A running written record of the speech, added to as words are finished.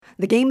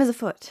The game is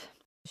afoot.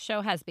 The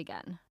show has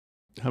begun.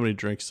 How many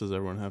drinks does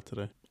everyone have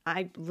today?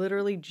 I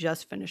literally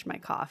just finished my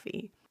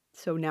coffee,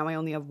 so now I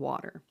only have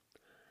water.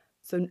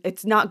 So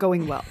it's not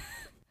going well.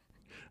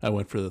 I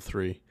went for the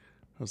 3.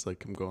 I was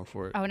like, I'm going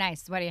for it. Oh,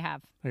 nice. What do you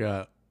have? I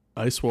got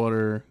ice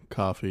water,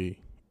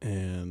 coffee,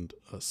 and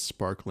a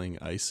sparkling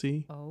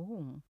icy.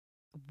 Oh,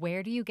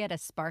 where do you get a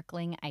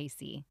sparkling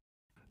icy?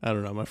 I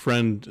don't know. My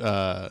friend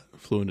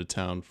flew into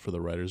town for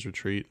the writer's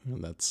retreat,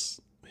 and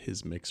that's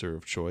his mixer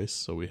of choice.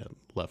 So we had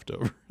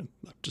leftover, and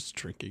I'm just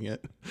drinking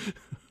it.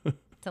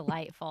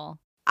 Delightful.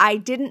 I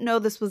didn't know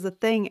this was a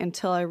thing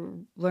until I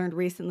learned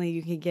recently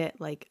you can get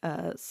like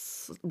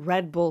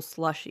Red Bull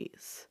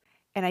slushies.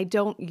 And I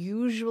don't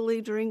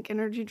usually drink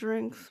energy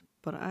drinks,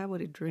 but I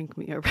would drink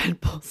me a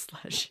Red Bull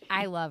slushie.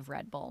 I love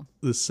Red Bull.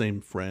 This same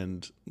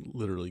friend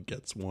literally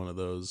gets one of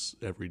those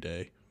every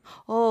day.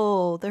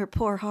 Oh, their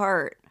poor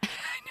heart. I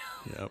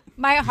know. Yep.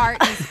 My heart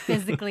is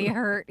physically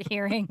hurt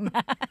hearing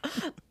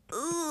that.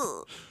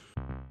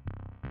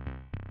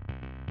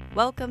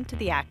 Welcome to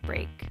the Act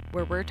Break,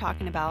 where we're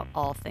talking about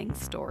all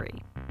things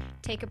story.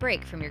 Take a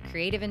break from your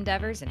creative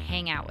endeavors and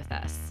hang out with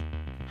us.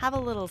 Have a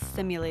little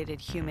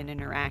simulated human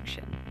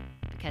interaction.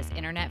 Because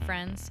internet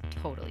friends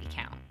totally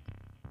count.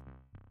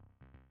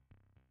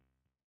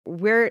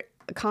 We're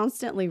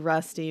constantly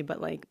rusty,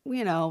 but like,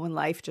 you know, when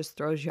life just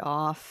throws you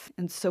off.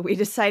 And so we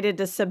decided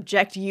to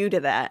subject you to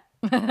that.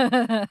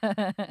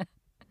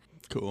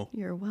 Cool.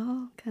 You're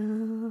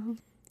welcome.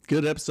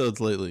 Good episodes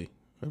lately.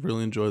 I've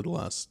really enjoyed the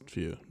last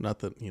few. Not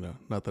that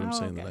I'm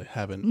saying that I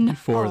haven't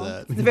before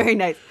that. It's very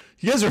nice.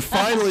 You guys are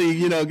finally,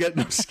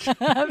 getting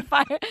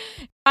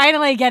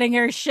Finally getting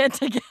your shit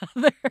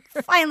together.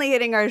 Finally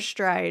hitting our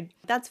stride.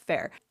 That's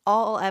fair.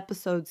 All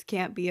episodes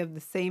can't be of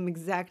the same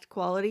exact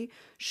quality.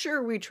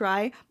 Sure, we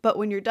try, but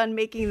when you're done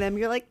making them,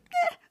 you're like,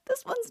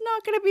 this one's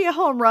not going to be a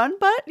home run,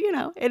 but,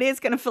 it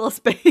is going to fill a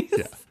space.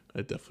 Yeah,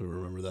 I definitely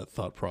remember that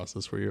thought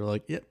process where you're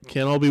like,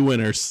 can't all be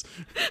winners.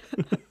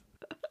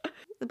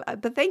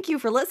 But thank you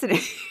for listening.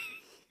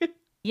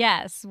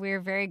 Yes, we're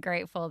very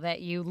grateful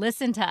that you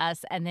listen to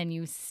us and then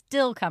you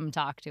still come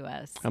talk to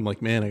us. I'm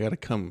like, man, I got to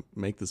come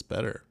make this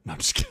better. No, I'm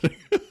just kidding.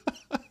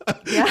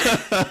 Yeah,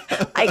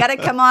 I got to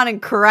come on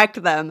and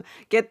correct them.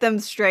 Get them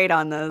straight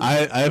on those.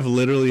 I've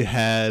literally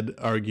had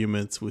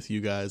arguments with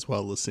you guys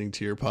while listening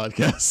to your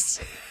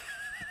podcasts.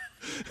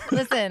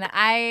 Listen,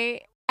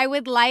 I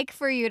would like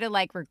for you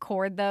to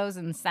record those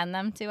and send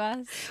them to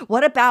us.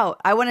 What about?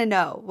 I want to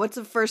know. What's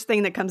the first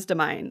thing that comes to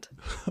mind?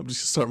 I'm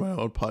just going to start my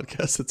own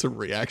podcast. It's a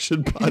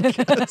reaction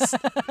podcast.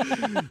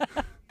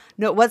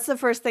 No, what's the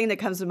first thing that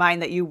comes to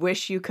mind that you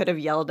wish you could have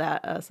yelled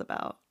at us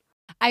about?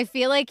 I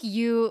feel like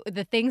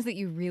the things that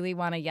you really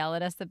want to yell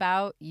at us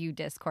about, you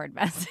Discord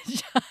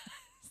message us.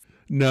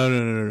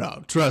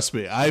 No. Trust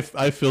me. I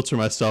filter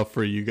myself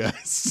for you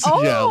guys.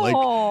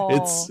 Oh. Yeah,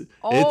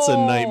 it's a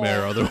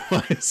nightmare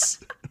otherwise.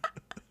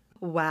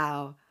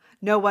 Wow.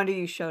 No wonder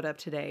you showed up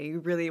today. You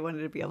really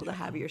wanted to be able to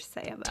have your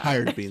say about it.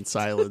 Tired of being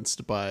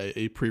silenced by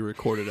a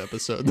pre-recorded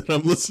episode that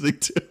I'm listening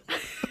to.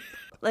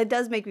 It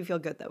does make me feel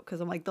good, though, because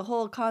I'm like, the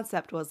whole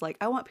concept was like,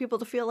 I want people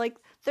to feel like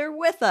they're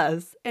with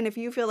us. And if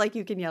you feel like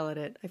you can yell at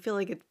it, I feel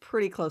like it's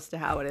pretty close to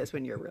how it is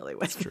when you're really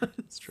with us.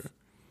 It's true.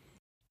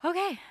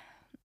 Okay.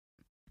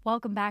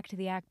 Welcome back to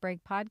the Act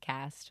Break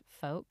podcast,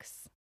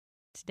 folks.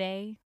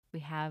 Today,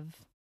 we have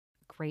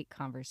a great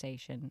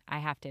conversation. I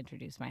have to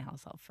introduce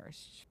myself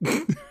first.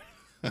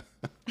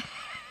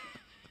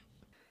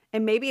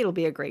 And maybe it'll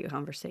be a great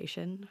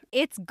conversation.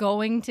 It's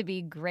going to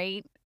be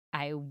great.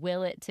 I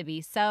will it to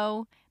be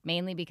so,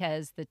 mainly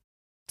because the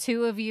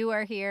two of you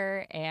are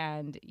here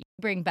and you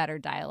bring better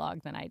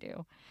dialogue than I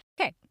do.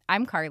 Okay,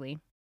 I'm Carly,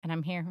 and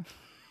I'm here.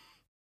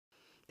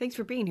 Thanks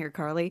for being here,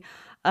 Carly.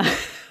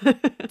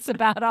 That's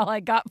about all I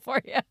got for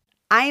you.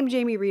 I am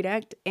Jamie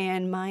Redact,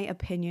 and my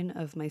opinion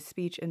of my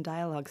speech and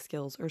dialogue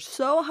skills are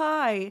so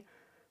high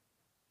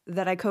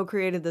that I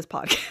co-created this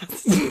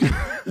podcast.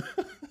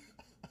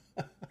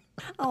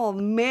 Oh,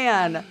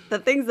 man. The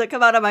things that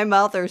come out of my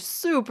mouth are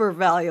super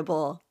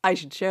valuable. I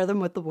should share them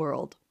with the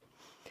world.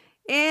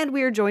 And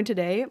we are joined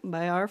today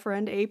by our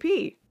friend AP.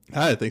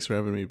 Hi, thanks for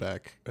having me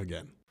back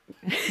again.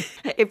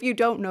 If you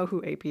don't know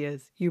who AP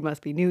is, you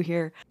must be new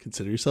here.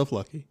 Consider yourself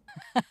lucky.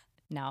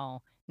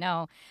 No.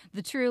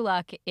 The true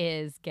luck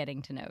is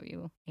getting to know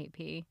you,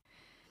 AP.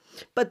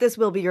 But this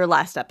will be your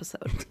last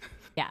episode.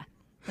 Yeah.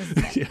 This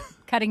is it.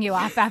 Cutting you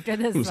off after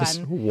this one.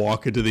 Just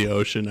walk into the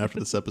ocean after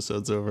this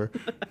episode's over.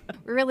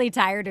 We're really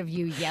tired of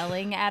you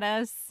yelling at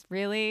us.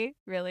 Really?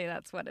 Really,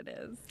 that's what it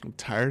is. I'm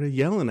tired of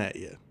yelling at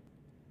you.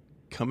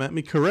 Come at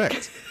me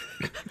correct.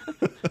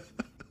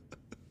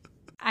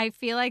 I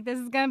feel like this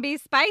is going to be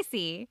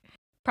spicy.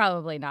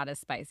 Probably not as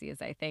spicy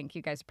as I think.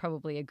 You guys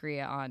probably agree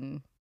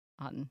on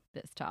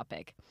this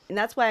topic. And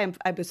that's why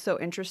I was so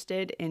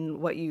interested in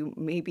what you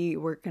maybe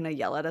were going to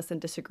yell at us and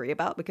disagree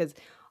about, because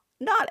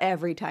not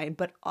every time,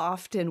 but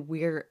often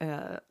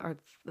our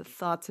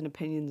thoughts and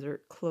opinions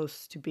are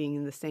close to being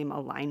in the same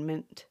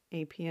alignment,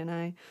 AP and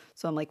I.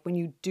 So I'm like, when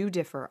you do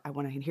differ, I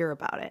want to hear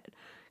about it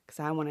because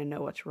I want to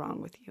know what's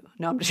wrong with you.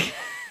 No, I'm just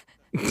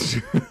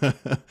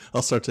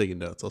I'll start taking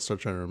notes. I'll start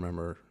trying to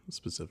remember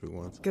specific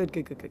ones. Good.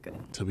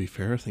 To be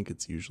fair, I think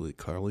it's usually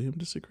Carly I'm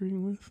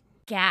disagreeing with.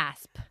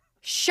 Gasp.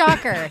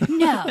 Shocker.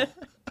 No.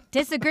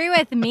 Disagree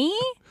with me?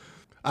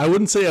 I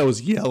wouldn't say I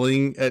was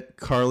yelling at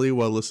Carly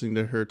while listening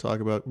to her talk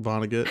about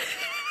Vonnegut,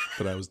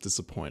 but I was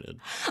disappointed.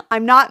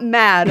 I'm not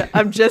mad.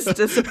 I'm just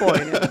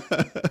disappointed.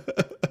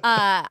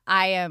 I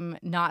am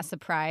not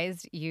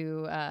surprised.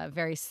 You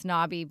very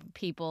snobby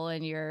people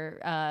and your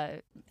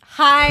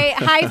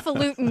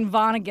highfalutin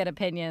Vonnegut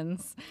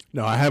opinions.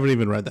 No, I haven't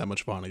even read that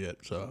much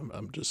Vonnegut, so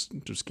I'm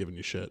just giving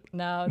you shit.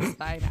 No, it's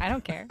fine. I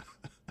don't care.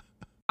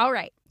 All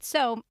right.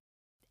 So,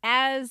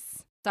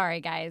 sorry,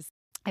 guys,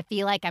 I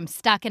feel like I'm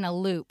stuck in a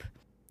loop.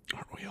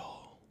 Aren't we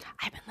all?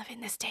 I've been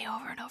living this day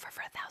over and over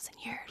for 1,000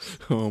 years.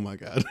 Oh my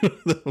God.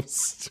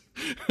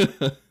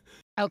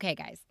 Okay,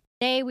 guys.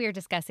 Today we are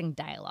discussing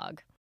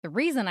dialogue. The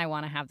reason I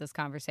want to have this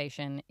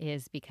conversation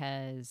is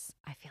because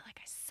I feel like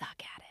I suck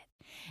at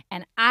it.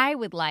 And I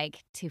would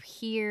like to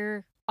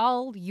hear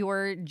all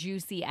your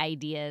juicy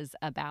ideas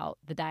about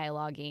the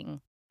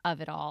dialoguing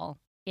of it all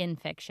in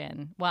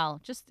fiction.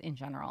 Well, just in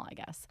general, I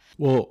guess.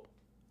 Well,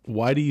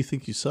 why do you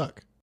think you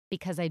suck?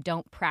 Because I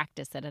don't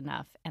practice it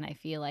enough, and I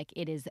feel like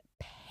it is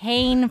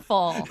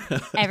painful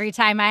every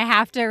time I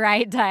have to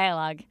write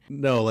dialogue.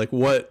 No, like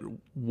what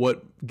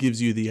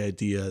gives you the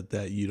idea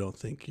that you don't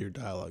think your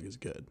dialogue is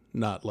good?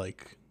 Not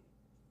like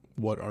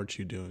what aren't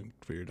you doing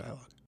for your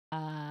dialogue?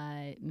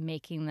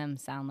 Making them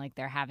sound like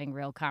they're having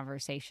real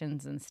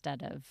conversations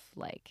instead of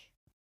like,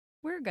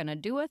 we're gonna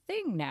do a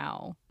thing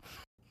now.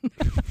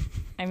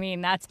 I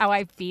mean, that's how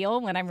I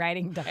feel when I'm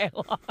writing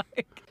dialogue.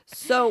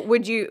 So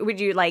would you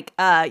like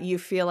you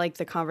feel like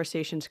the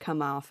conversations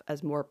come off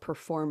as more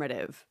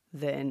performative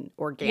than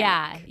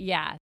organic?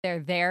 Yeah. They're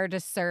there to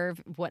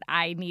serve what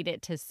I need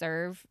it to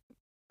serve,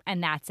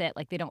 and that's it.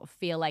 Like, they don't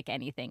feel like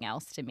anything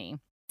else to me.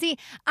 See,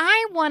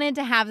 I wanted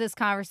to have this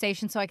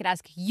conversation so I could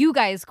ask you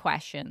guys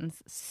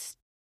questions.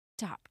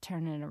 Stop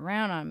turning it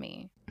around on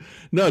me.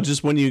 No,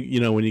 just when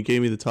you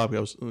gave me the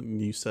topic,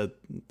 you said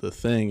the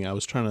thing, I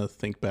was trying to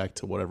think back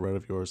to what I've read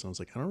of yours, and I was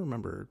like, I don't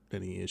remember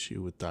any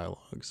issue with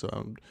dialogue.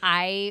 So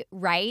I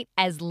write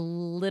as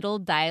little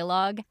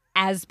dialogue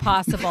as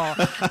possible.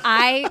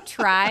 I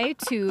try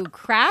to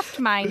craft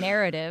my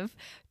narrative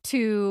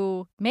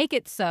to make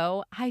it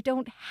so I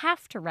don't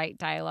have to write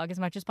dialogue as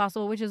much as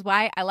possible, which is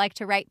why I like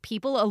to write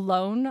people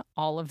alone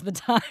all of the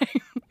time.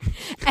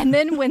 And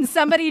then when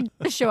somebody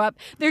does show up,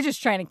 they're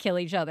just trying to kill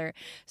each other.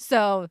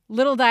 So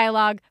little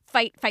dialogue,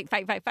 fight.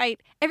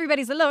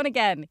 Everybody's alone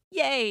again.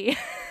 Yay.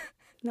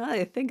 Now that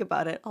I think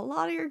about it, a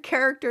lot of your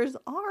characters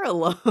are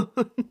alone.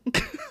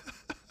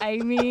 I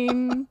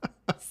mean,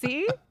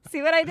 see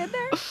what I did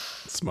there?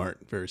 Smart,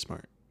 very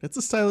smart. It's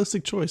a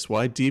stylistic choice.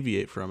 Why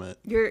deviate from it?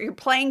 You're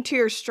playing to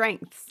your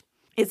strengths.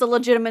 It's a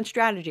legitimate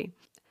strategy.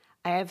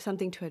 I have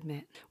something to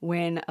admit.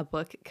 When a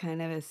book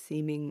kind of is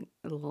seeming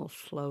a little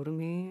slow to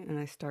me and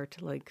I start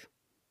to like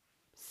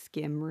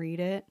skim read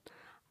it,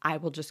 I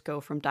will just go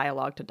from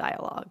dialogue to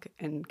dialogue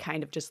and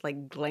kind of just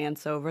like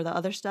glance over the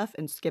other stuff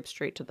and skip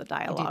straight to the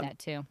dialogue. I do that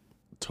too.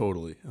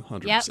 Totally,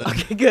 100%. Yep.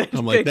 Okay, good.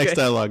 I'm like, good.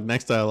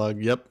 next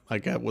dialogue. Yep, I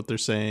got what they're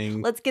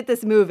saying. Let's get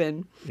this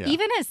moving. Yeah.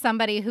 Even as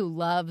somebody who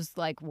loves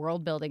like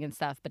world building and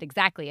stuff, but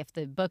exactly, if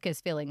the book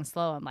is feeling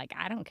slow, I'm like,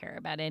 I don't care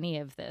about any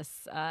of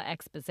this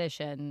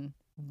exposition.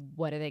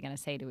 What are they going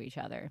to say to each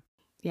other?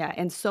 Yeah,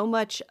 and so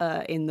much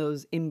in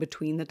those in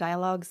between the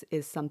dialogues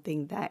is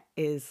something that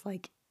is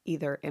like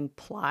either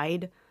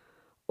implied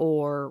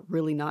or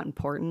really not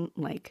important.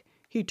 Like,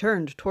 he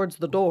turned towards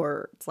the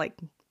door. It's like,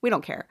 we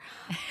don't care.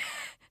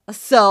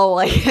 So,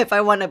 like, if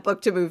I want a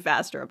book to move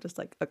faster, I'm just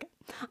like, okay,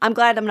 I'm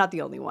glad I'm not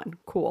the only one.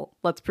 Cool,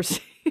 let's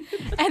proceed.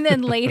 And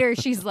then later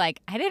she's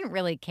like, I didn't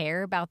really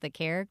care about the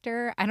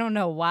character. I don't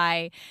know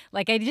why.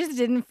 Like, I just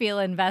didn't feel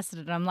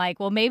invested. I'm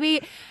like, well,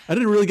 maybe. I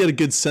didn't really get a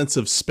good sense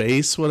of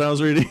space when I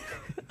was reading.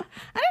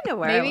 I don't know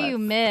where I Maybe was. you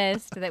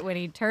missed that when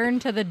he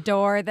turned to the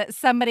door that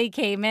somebody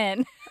came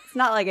in. It's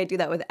not like I do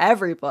that with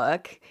every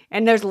book.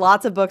 And there's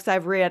lots of books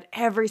I've read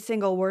every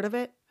single word of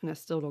it, and I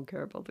still don't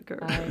care about the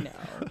character. I know.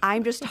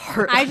 I'm just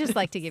hurt. I just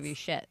like to give you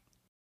shit.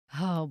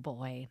 Oh,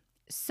 boy.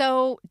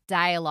 So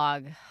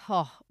dialogue.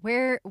 Oh,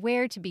 where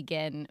to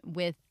begin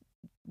with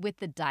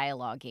the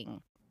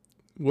dialoguing?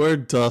 Where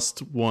dost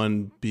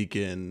one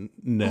begin?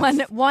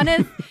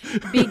 One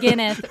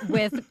beginneth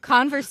with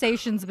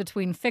conversations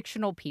between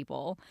fictional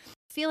people.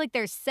 I feel like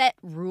there's set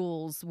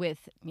rules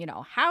with,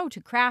 how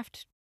to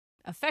craft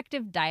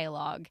effective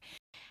dialogue.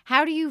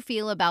 How do you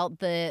feel about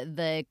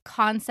the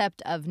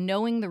concept of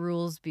knowing the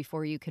rules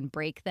before you can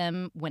break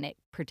them when it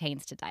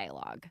pertains to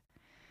dialogue?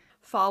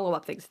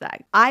 Follow-up things to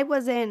that. I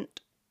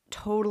wasn't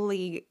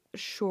totally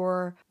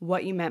sure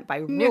what you meant by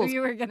rules. Knew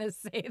you were going to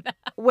say that.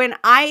 When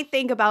I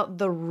think about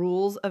the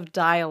rules of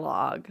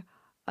dialogue,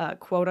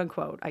 quote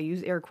unquote, I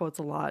use air quotes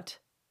a lot,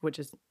 which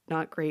is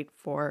not great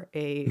for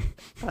a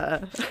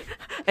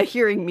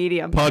hearing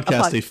medium.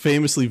 Podcast, a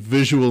famously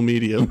visual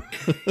medium.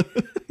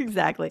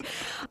 Exactly.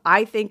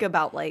 I think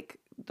about like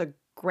the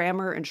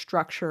grammar and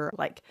structure,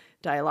 like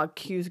dialogue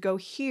cues go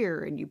here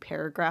and you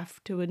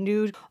paragraph to a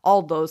new,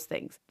 all those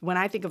things. When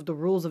I think of the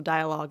rules of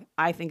dialogue,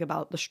 I think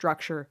about the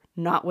structure,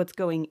 not what's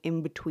going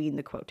in between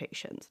the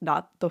quotations,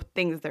 not the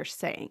things they're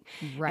saying.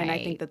 Right. And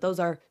I think that those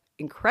are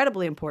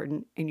incredibly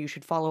important, and you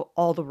should follow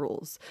all the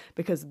rules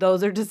because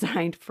those are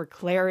designed for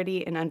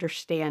clarity and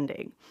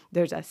understanding.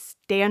 There's a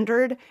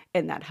standard,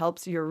 and that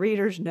helps your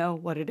readers know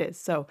what it is.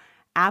 So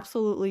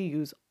absolutely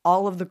use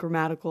all of the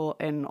grammatical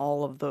and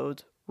all of those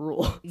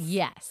rules.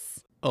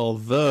 Yes.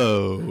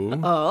 Although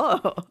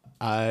Oh,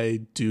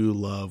 I do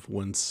love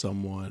when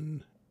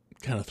someone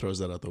kind of throws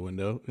that out the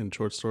window in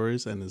short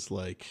stories and is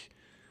like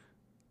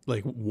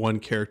one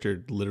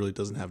character literally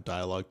doesn't have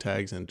dialogue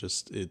tags and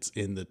just it's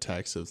in the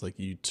text of like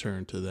you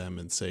turn to them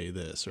and say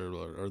this,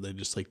 or they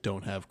just like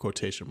don't have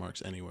quotation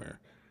marks anywhere.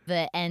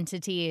 The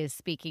entity is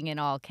speaking in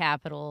all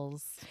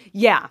capitals.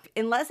 yeah.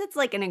 Unless it's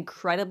like an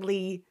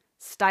incredibly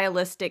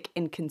stylistic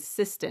and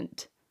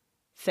consistent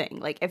thing.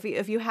 Like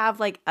if you have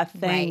like a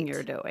thing Right.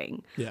 you're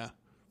doing.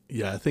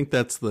 Yeah, I think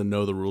that's the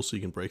know the rules so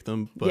you can break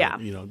them. But, Yeah.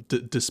 you know,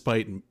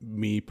 despite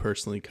me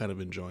personally kind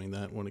of enjoying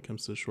that when it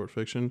comes to short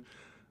fiction,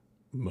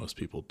 most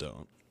people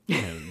don't.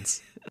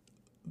 And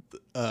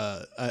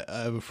I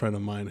have a friend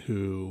of mine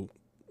who,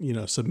 you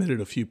know, submitted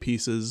a few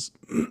pieces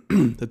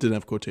that didn't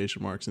have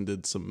quotation marks and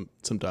did some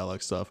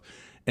dialogue stuff.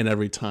 And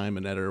every time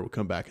an editor would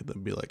come back at them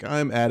and be like,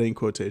 I'm adding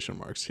quotation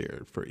marks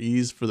here for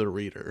ease for the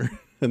reader.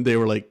 And they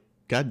were like,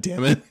 God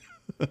damn it.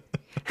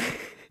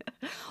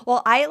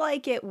 Well, I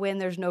like it when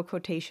there's no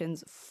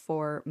quotations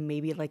for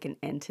maybe like an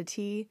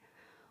entity,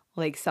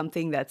 like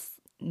something that's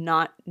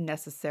not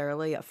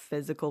necessarily a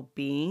physical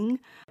being.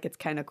 It's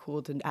kind of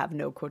cool to have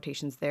no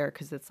quotations there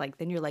because it's like,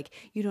 then you're like,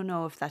 you don't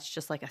know if that's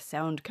just like a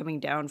sound coming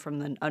down from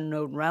the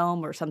unknown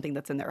realm or something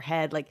that's in their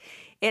head. Like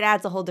it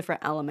adds a whole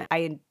different element.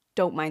 I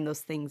don't mind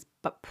those things,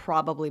 but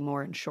probably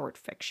more in short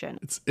fiction.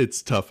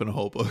 It's tough in a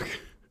whole book.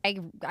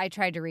 I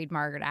tried to read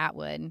Margaret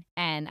Atwood,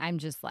 and I'm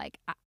just like,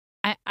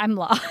 I'm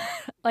lost.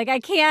 Like, I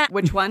can't.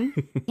 Which one?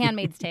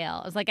 Handmaid's Tale.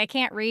 I was like, I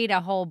can't read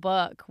a whole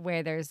book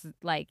where there's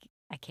like,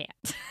 I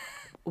can't.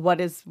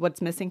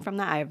 What's missing from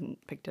that? I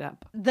haven't picked it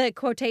up. The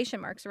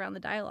quotation marks around the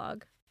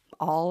dialogue,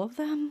 All of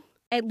them?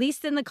 at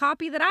least in the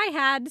copy that I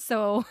had.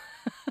 So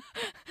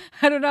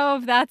I don't know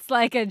if that's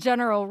like a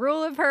general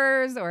rule of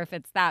hers or if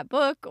it's that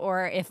book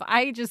or if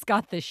I just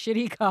got the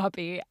shitty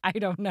copy. I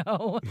don't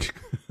know.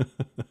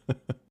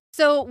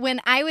 So when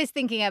I was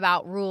thinking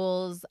about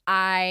rules,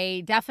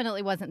 I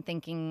definitely wasn't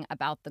thinking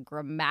about the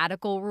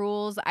grammatical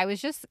rules. I was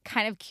just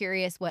kind of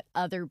curious what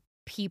other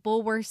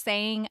people were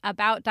saying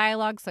about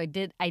dialogue. So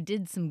I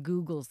did some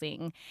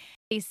Googlesing.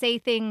 They say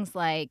things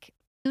like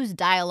use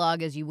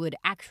dialogue as you would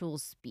actual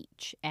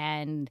speech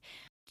and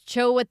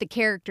show what the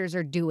characters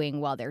are doing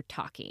while they're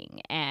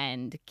talking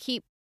and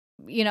keep,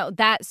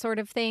 that sort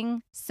of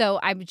thing. So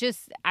I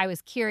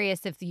was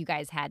curious if you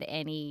guys had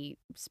any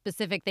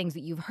specific things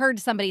that you've heard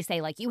somebody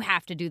say, like, you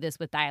have to do this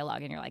with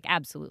dialogue, and you're like,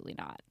 absolutely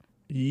not.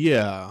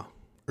 Yeah.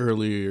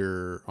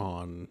 Earlier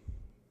on,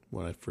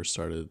 when I first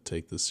started to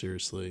take this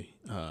seriously,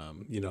 I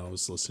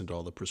was listening to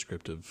all the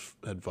prescriptive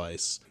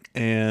advice.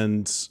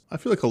 And I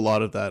feel like a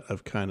lot of that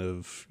I've kind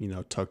of,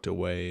 tucked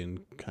away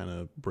and kind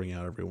of bring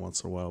out every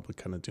once in a while, but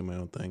kind of do my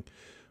own thing.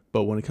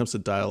 But when it comes to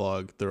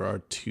dialogue, there are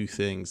two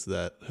things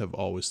that have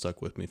always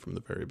stuck with me from the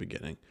very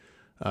beginning.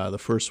 The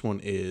first one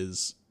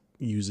is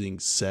using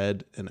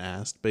said and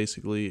asked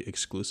basically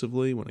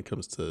exclusively when it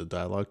comes to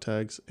dialogue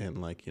tags. And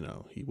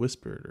he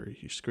whispered or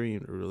he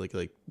screamed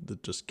or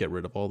just get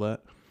rid of all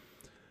that.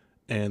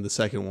 And the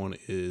second one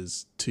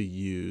is to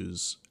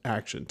use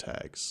action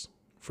tags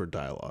for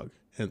dialogue.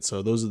 And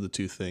so those are the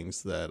two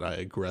things that I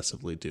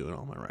aggressively do in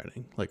all my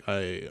writing. Like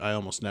I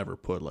almost never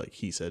put like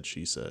he said,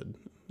 she said.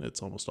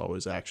 It's almost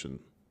always action.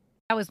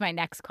 That was my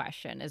next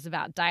question, is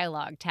about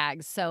dialogue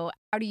tags. So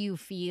how do you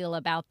feel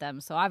about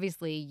them? So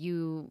obviously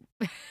you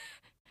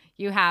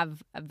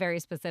have very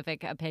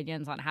specific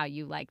opinions on how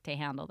you like to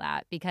handle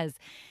that, because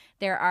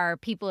there are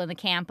people in the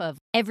camp of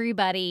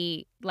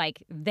everybody,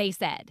 like they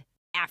said,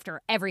 after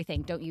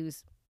everything, don't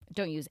use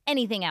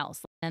anything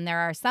else. And there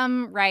are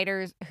some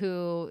writers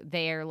who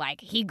they're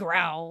like, he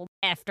growled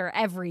after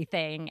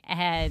everything.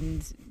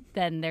 And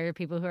then there are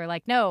people who are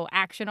like, no,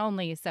 action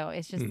only. So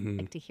it's just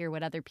like to hear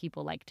what other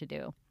people like to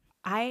do.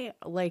 I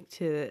like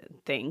to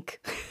think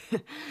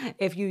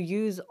if you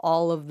use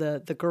all of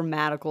the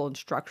grammatical and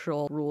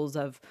structural rules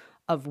of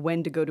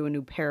when to go to a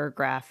new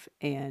paragraph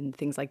and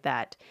things like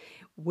that,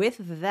 with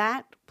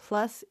that,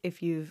 plus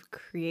if you've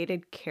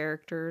created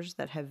characters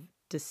that have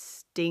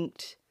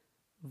distinct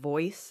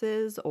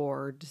voices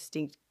or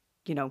distinct,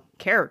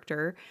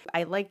 character,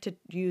 I like to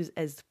use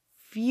as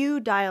few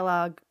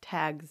dialogue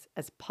tags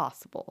as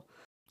possible.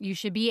 You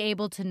should be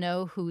able to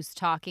know who's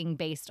talking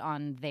based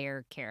on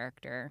their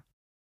character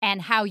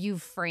and how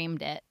you've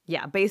framed it.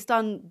 Yeah, based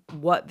on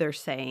what they're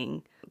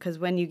saying. Because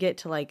when you get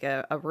to like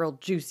a real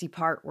juicy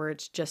part where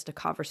it's just a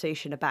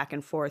conversation, a back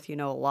and forth, a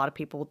lot of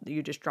people,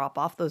 you just drop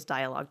off those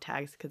dialogue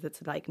tags because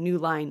it's like new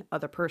line,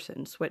 other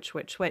person, switch,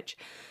 switch, switch.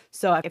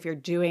 So if you're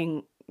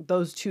doing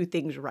those two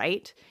things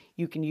right,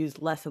 you can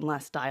use less and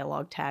less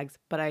dialogue tags.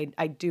 But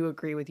I do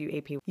agree with you,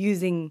 AP.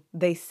 Using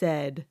they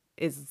said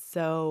is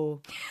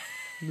so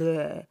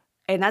bleh.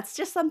 And that's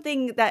just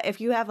something that if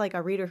you have like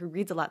a reader who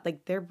reads a lot,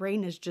 like their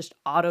brain is just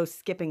auto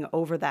skipping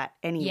over that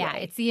anyway. Yeah,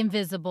 it's the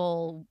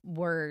invisible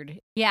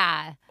word.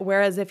 Yeah.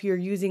 Whereas if you're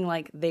using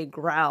like they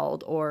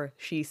growled or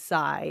she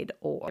sighed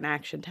or an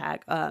action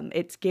tag,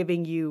 it's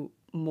giving you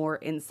more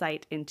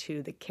insight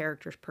into the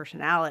character's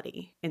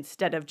personality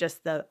instead of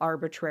just the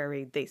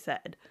arbitrary they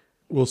said.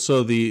 Well,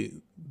 so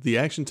the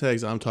action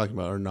tags I'm talking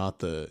about are not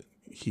the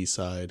he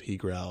sighed, he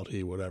growled,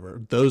 he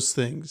whatever. Those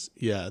things,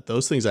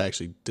 those things I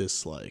actually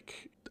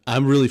dislike.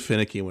 I'm really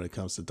finicky when it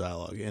comes to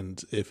dialogue,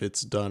 and if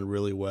it's done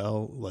really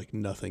well, like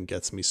nothing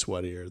gets me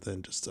sweatier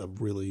than just a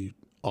really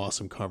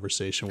awesome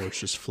conversation where it's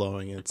just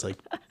flowing and it's like,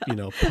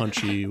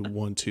 punchy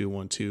 1 2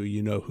 1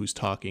 2, who's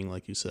talking,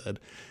 like you said.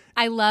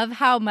 I love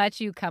how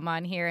much you come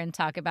on here and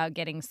talk about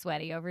getting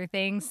sweaty over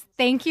things.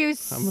 Thank you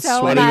so much. I'm a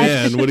sweaty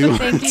man. What do you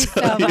want? Thank you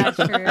so much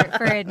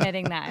for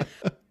admitting that.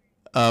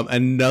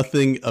 And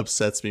nothing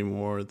upsets me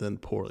more than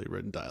poorly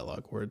written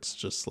dialogue where it's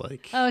just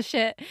like... Oh,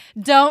 shit.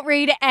 Don't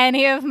read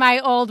any of my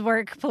old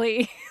work,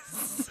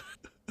 please.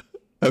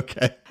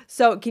 Okay.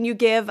 So can you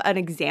give an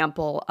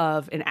example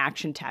of an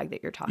action tag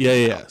that you're talking about?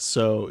 Yeah.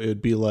 So it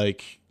would be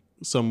like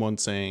someone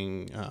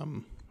saying,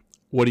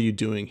 what are you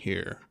doing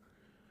here?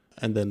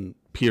 And then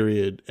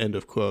period, end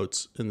of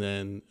quotes. And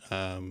then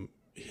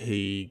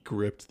he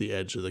gripped the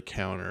edge of the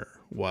counter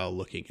while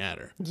looking at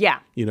her. Yeah.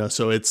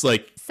 So it's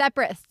like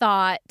separate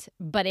thought,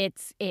 but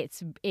it's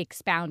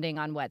expounding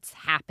on what's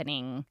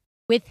happening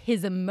with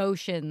his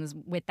emotions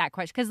with that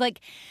question. Because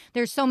like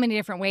there's so many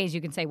different ways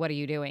you can say, what are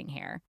you doing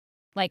here?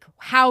 Like,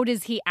 how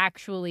does he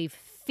actually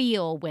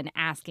feel when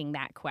asking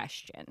that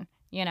question?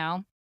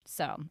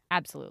 So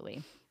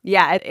absolutely.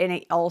 Yeah, and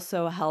it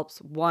also helps,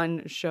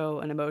 one, show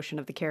an emotion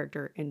of the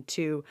character, and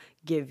two,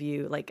 give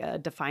you like a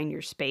define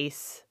your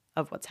space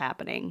of what's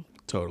happening.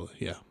 Totally.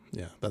 Yeah.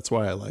 That's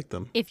why I like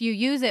them. If you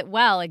use it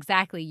well,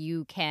 exactly,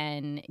 you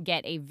can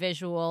get a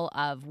visual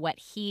of what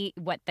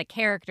the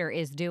character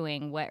is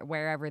doing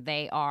wherever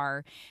they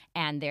are,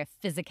 and their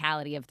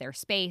physicality of their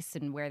space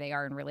and where they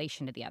are in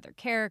relation to the other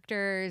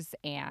characters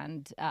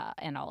and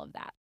all of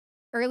that.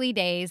 Early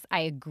days,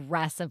 I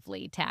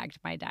aggressively tagged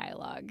my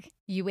dialogue.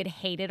 You would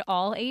hate it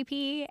all, AP,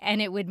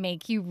 and it would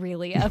make you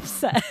really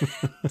upset.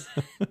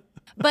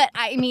 But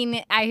I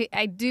mean,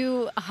 I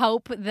do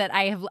hope that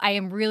I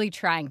am really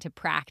trying to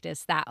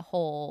practice that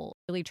whole,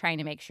 really trying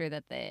to make sure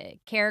that the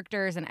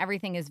characters and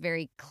everything is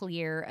very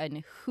clear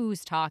and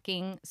who's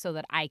talking so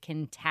that I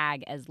can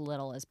tag as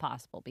little as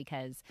possible.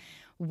 Because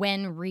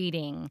when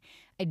reading,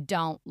 I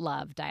don't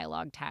love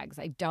dialogue tags.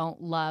 I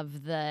don't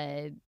love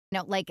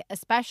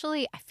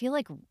especially I feel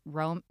like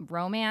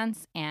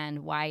romance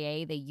and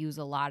YA, they use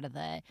a lot of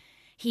the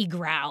he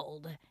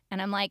growled.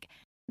 And I'm like,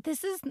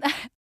 this is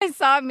I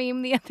saw a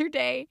meme the other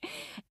day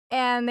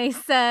and they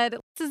said,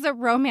 this is a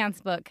romance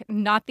book,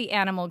 not the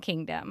animal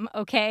kingdom.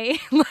 Okay.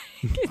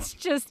 It's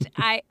just,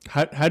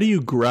 how do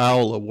you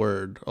growl a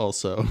word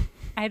also?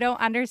 I don't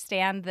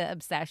understand the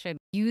obsession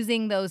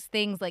using those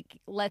things. Like,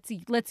 let's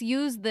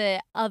use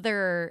the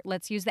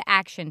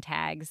action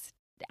tags,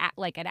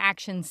 like an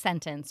action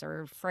sentence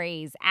or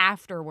phrase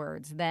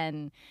afterwards,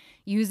 than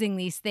using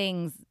these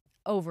things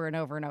over and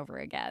over and over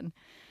again.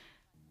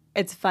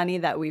 It's funny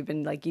that we've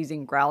been like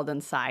using growled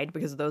and sighed,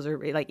 because those are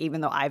like,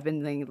 even though I've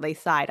been saying they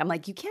sighed, I'm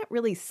like, you can't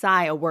really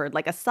sigh a word.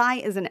 Like a sigh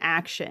is an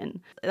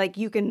action. Like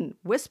you can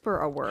whisper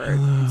a word.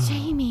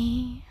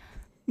 Jamie,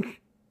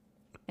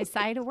 I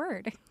sighed a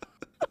word.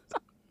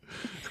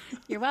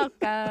 You're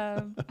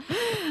welcome.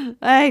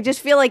 I just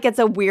feel like it's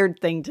a weird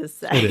thing to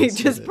say,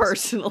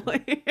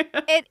 personally.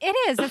 It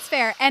is. It's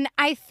fair. And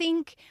I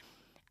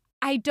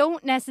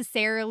don't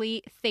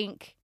necessarily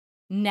think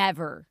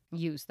never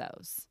use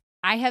those.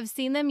 I have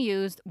seen them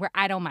used where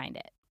I don't mind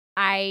it.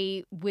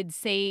 I would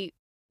say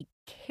be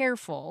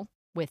careful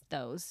with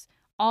those.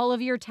 All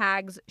of your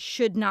tags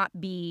should not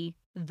be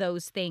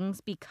those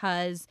things,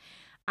 because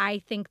I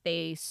think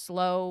they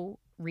slow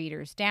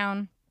readers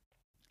down,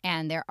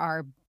 and there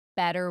are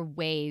better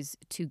ways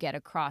to get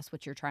across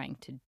what you're trying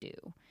to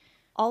do.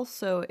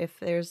 Also, if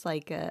there's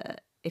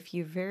if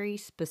you very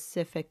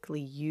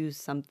specifically use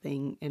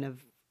something in an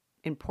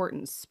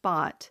important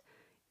spot,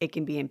 it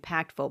can be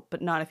impactful,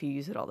 but not if you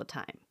use it all the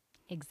time.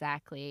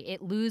 Exactly.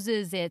 It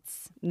loses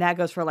its... And that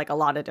goes for like a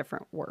lot of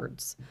different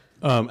words.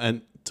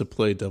 And to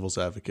play devil's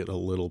advocate a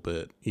little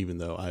bit, even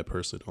though I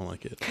personally don't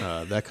like it,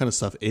 that kind of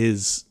stuff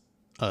is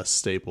a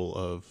staple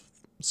of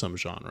some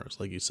genres.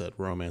 Like you said,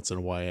 romance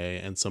and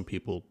YA, and some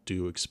people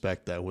do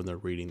expect that when they're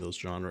reading those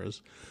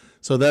genres.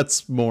 So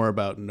that's more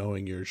about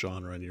knowing your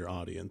genre and your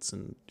audience,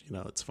 and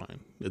it's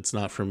fine. It's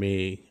not for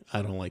me.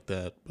 I don't like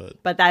that,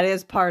 but that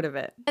is part of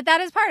it. But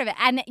that is part of it,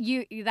 and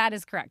that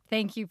is correct.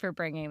 Thank you for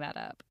bringing that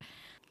up.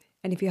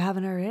 And if you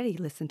haven't already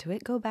listened to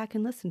it, go back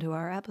and listen to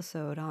our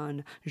episode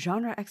on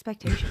genre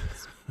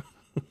expectations,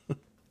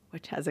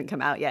 which hasn't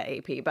come out yet,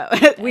 AP,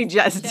 but we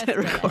just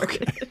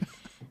recorded.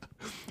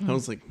 I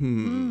was like, I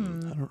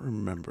don't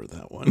remember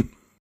that one.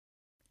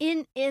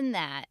 In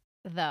that,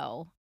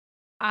 though,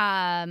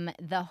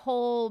 the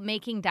whole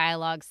making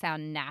dialogue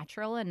sound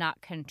natural and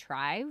not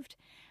contrived,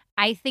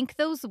 I think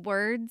those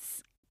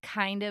words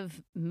kind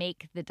of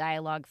make the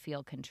dialogue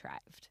feel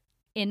contrived.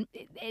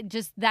 It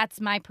just that's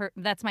my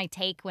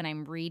take when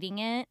I'm reading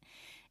it,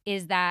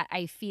 is that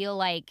I feel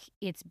like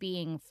it's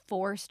being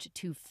forced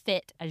to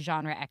fit a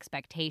genre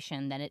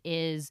expectation than it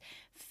is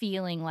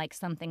feeling like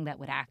something that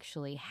would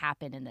actually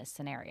happen in this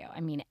scenario. I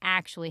mean,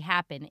 actually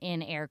happen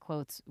in air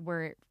quotes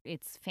where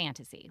it's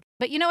fantasy.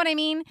 But you know what I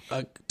mean?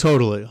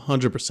 Totally,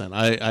 100%.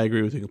 I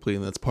agree with you completely.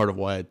 And that's part of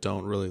why I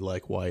don't really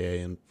like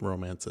YA and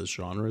romance as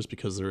genres,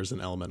 because there is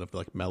an element of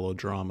like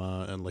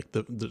melodrama and like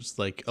there's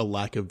like a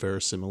lack of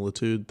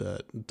verisimilitude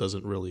that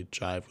doesn't really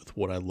jive with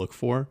what I look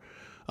for.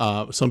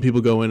 Some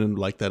people go in and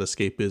like that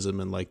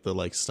escapism and like the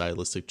like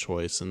stylistic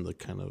choice and the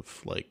kind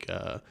of like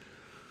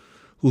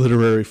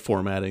literary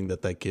formatting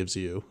that gives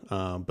you.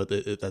 But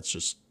that's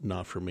just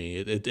not for me.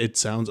 It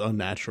sounds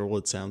unnatural.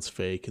 It sounds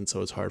fake. And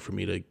so it's hard for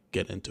me to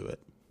get into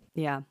it.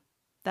 Yeah,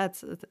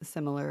 that's a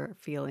similar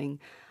feeling.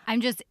 I'm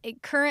just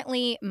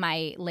currently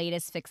my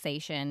latest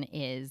fixation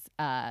is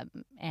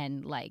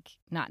and like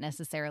not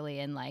necessarily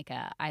in like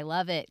a I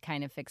love it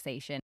kind of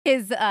fixation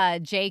is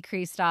Jay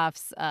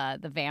Kristoff's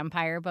the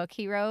vampire book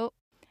he wrote.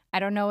 I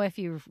don't know if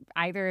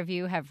either of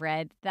you have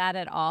read that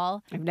at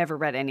all. I've never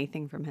read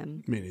anything from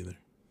him. Me neither.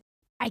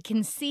 I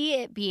can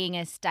see it being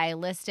a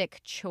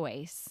stylistic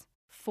choice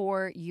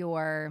for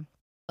your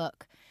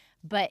book,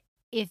 but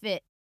if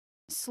it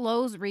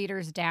slows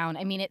readers down.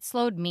 I mean, it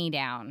slowed me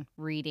down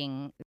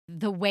reading.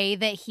 The way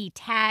that he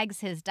tags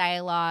his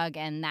dialogue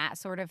and that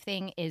sort of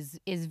thing is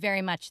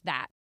very much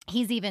that.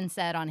 He's even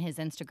said on his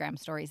Instagram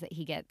stories that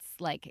he gets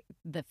like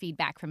the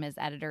feedback from his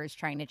editors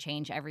trying to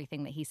change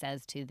everything that he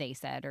says to they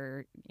said,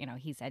 or, you know,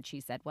 he said, she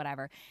said,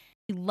 whatever.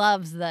 He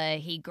loves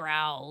he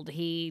growled,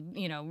 he,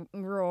 you know,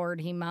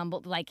 roared, he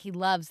mumbled, like he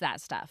loves that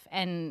stuff.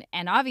 And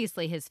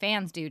obviously his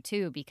fans do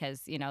too,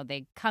 because, you know,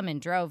 they come in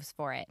droves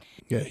for it.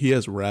 Yeah, he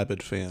has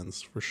rabid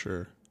fans for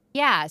sure.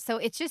 Yeah, so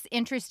it's just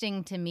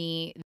interesting to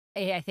me.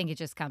 I think it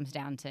just comes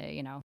down to,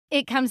 you know,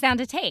 it comes down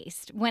to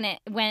taste when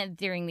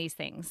during these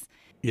things.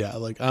 Yeah,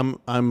 like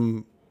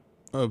I'm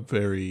a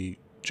very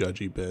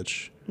judgy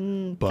bitch.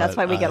 But that's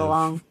why we get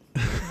along.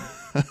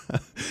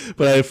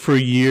 But I've for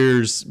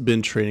years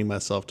been training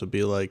myself to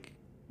be like,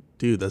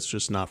 dude, that's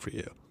just not for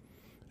you.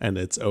 And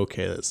it's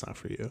okay that it's not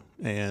for you.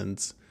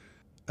 And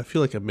I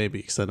feel like I've maybe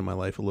extended my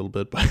life a little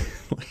bit by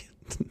like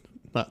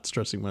not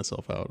stressing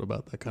myself out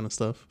about that kind of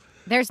stuff.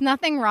 There's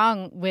nothing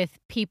wrong with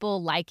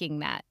people liking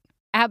that.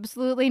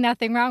 Absolutely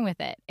nothing wrong with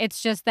it.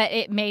 It's just that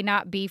it may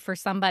not be for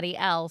somebody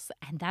else,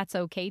 and that's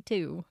okay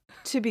too.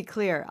 To be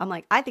clear, I'm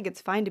like, I think it's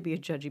fine to be a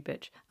judgy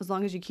bitch as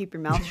long as you keep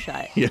your mouth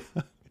shut. Yeah.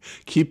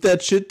 Keep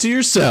that shit to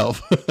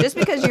yourself. Just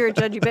because you're a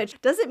judgy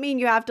bitch doesn't mean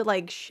you have to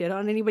like shit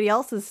on anybody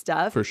else's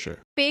stuff. For sure.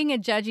 Being a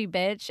judgy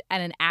bitch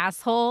and an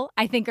asshole,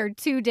 I think, are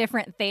two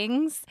different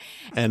things.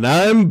 And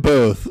I'm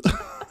both.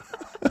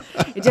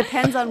 It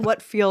depends on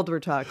what field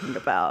we're talking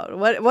about.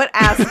 What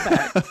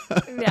aspect?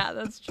 Yeah,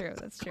 that's true.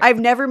 That's true. I've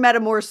never met a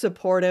more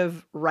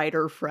supportive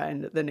writer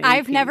friend than AP.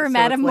 I've never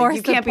met a more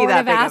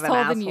supportive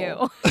asshole than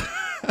you.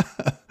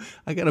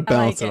 I gotta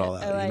balance it all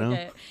out. I like you know?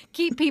 it.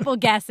 Keep people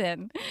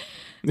guessing.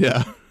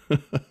 Yeah.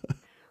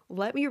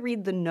 Let me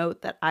read the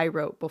note that I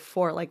wrote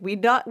before. Like we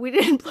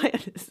didn't plan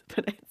this,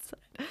 but I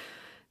said,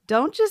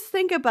 don't just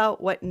think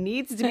about what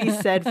needs to be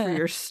said for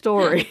your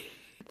story.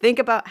 Think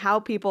about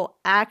how people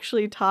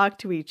actually talk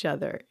to each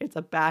other. It's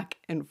a back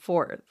and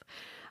forth.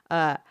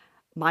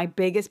 My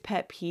biggest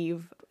pet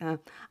peeve.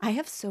 I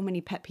have so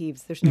many pet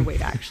peeves. There's no way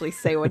to actually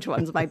say which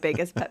one's my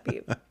biggest pet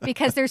peeve.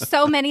 Because there's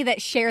so many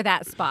that share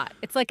that spot.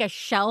 It's like a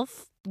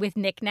shelf with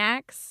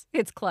knickknacks.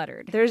 It's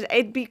cluttered.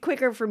 It'd be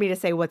quicker for me to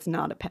say what's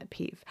not a pet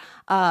peeve.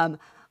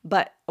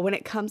 But when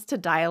it comes to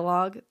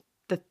dialogue,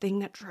 the thing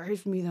that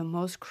drives me the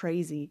most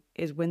crazy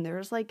is when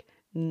there's like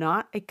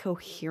not a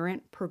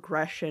coherent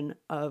progression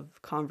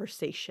of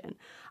conversation.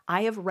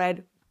 I have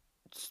read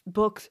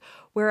books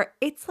where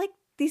it's like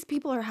these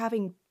people are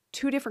having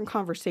two different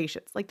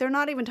conversations. Like they're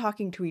not even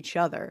talking to each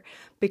other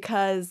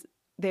because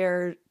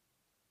they're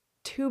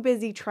too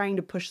busy trying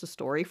to push the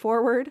story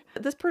forward.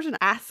 This person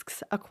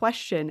asks a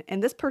question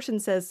and this person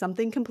says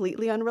something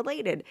completely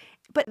unrelated.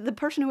 But the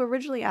person who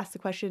originally asked the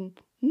question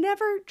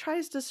never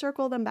tries to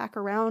circle them back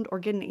around or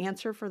get an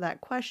answer for that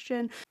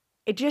question.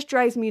 It just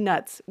drives me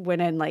nuts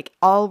when like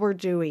all we're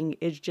doing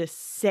is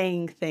just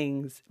saying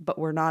things, but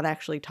we're not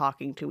actually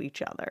talking to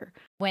each other.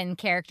 When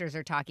characters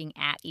are talking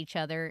at each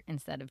other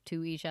instead of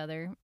to each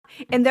other.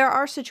 And there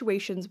are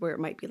situations where it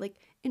might be like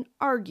an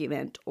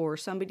argument or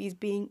somebody's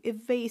being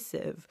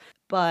evasive.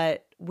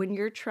 But when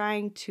you're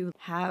trying to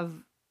have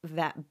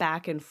that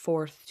back and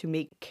forth to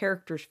make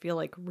characters feel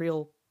like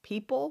real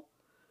people,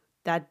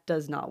 that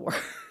does not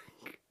work.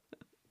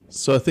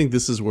 So I think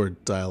this is where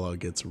dialogue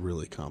gets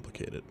really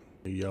complicated.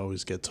 You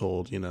always get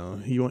told, you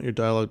know, you want your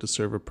dialogue to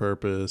serve a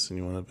purpose and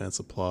you want to advance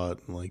the plot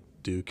and like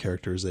do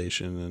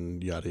characterization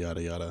and yada,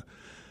 yada, yada.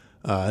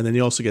 And then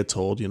you also get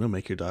told,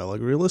 make your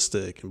dialogue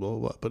realistic and blah, blah,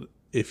 blah. But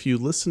if you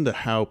listen to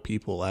how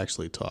people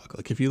actually talk,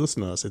 like if you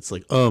listen to us, it's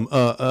like, and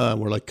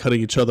we're like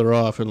cutting each other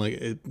off. And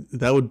like,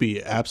 that would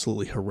be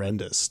absolutely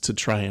horrendous to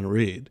try and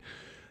read.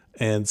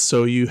 And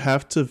so you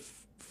have to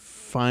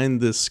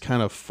find this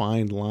kind of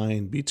fine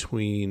line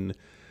between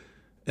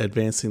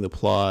advancing the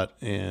plot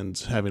and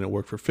having it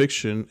work for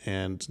fiction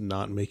and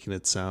not making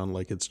it sound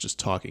like it's just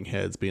talking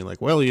heads being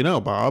like,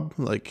 well, Bob,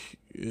 like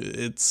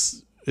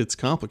it's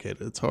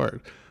complicated. It's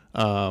hard.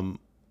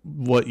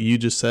 What you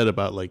just said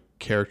about like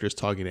characters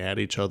talking at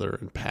each other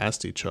and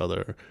past each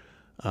other,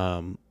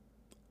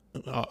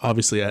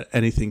 obviously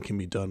anything can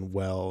be done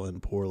well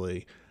and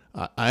poorly.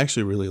 I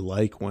actually really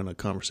like when a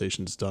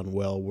conversation is done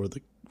well, where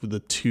the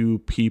two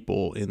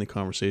people in the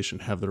conversation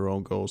have their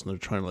own goals and they're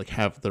trying to like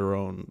have their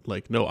own,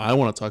 like, no, I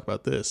want to talk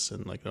about this,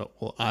 and like, no,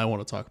 well, I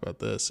want to talk about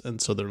this,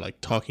 and so they're like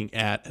talking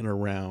at and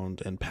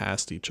around and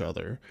past each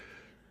other.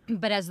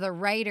 But as the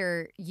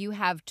writer, you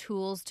have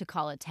tools to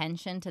call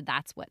attention to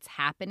that's what's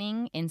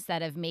happening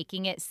instead of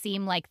making it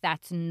seem like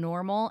that's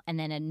normal and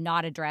then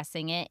not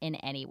addressing it in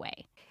any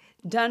way.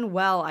 Done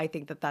well, I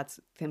think that's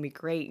going to be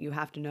great. You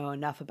have to know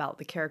enough about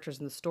the characters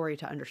in the story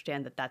to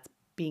understand that that's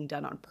being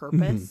done on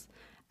purpose,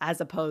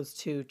 as opposed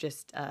to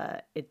just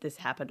this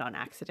happened on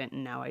accident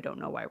and now I don't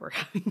know why we're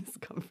having this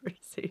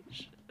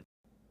conversation.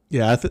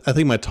 Yeah, I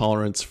think my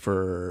tolerance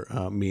for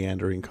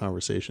meandering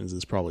conversations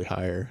is probably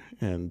higher,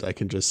 and I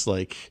can just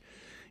like,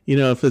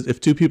 if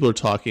two people are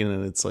talking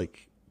and it's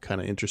like kind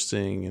of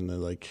interesting and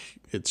like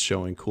it's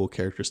showing cool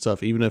character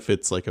stuff, even if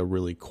it's like a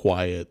really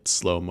quiet,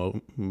 slow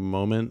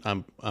moment,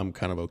 I'm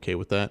kind of okay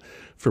with that.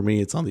 For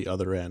me, it's on the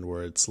other end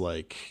where it's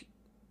like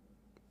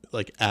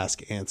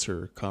ask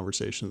answer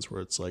conversations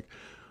where it's like,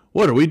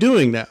 what are we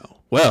doing now?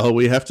 Well,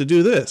 we have to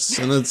do this.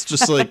 And it's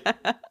just like...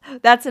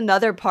 That's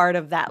another part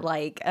of that,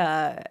 like,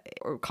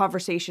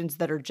 conversations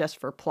that are just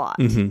for plot.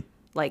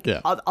 Like,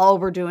 all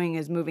we're doing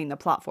is moving the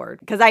plot forward.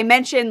 Because I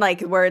mentioned,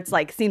 like, where it's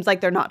like, seems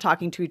like they're not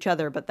talking to each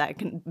other, but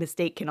that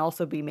mistake can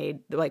also be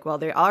made. Like, well,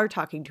 they are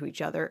talking to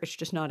each other. It's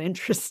just not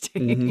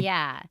interesting.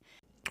 Yeah.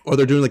 Or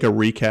they're doing like a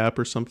recap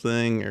or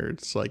something, or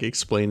it's like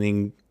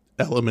explaining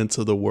elements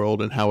of the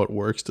world and how it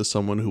works to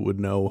someone who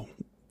would know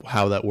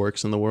how that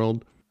works in the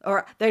world.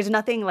 Or there's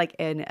nothing like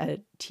in a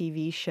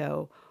TV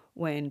show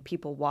when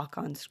people walk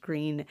on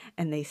screen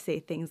and they say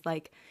things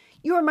like,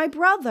 "You're my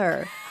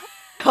brother."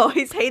 I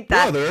always hate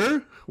that.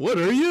 Brother? What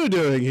are you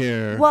doing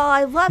here? Well,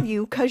 I love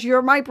you because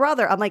you're my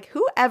brother. I'm like,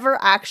 whoever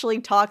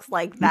actually talks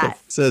like that?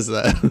 Who says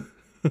that?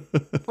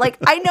 Like,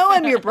 I know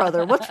I'm your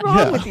brother. What's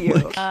wrong with you?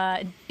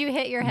 You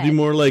hit your head. Be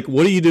more like,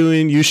 what are you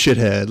doing, you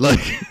shithead?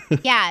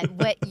 Like, yeah,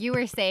 what you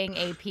were saying,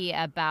 AP,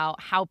 about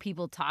how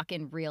people talk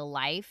in real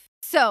life.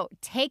 So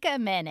take a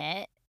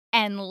minute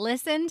and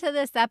listen to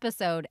this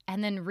episode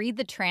and then read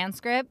the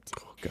transcript.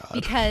 Oh, God.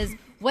 Because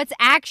what's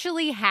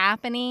actually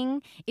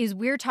happening is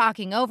we're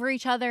talking over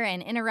each other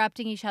and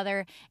interrupting each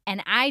other.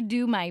 And I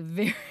do my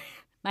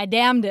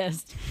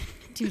damnedest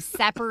to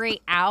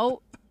separate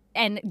out.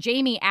 And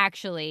Jamie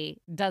actually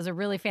does a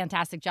really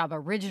fantastic job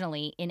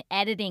originally in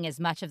editing as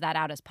much of that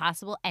out as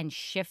possible and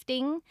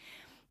shifting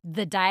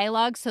the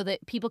dialogue so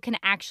that people can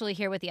actually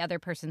hear what the other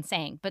person's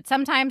saying. But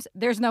sometimes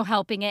there's no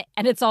helping it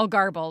and it's all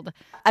garbled.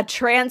 A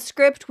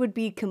transcript would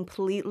be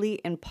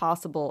completely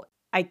impossible.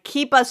 I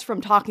keep us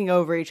from talking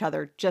over each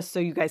other just so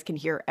you guys can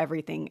hear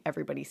everything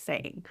everybody's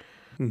saying.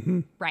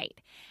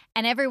 Right.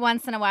 And every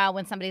once in a while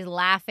when somebody's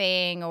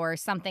laughing or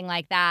something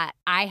like that,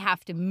 I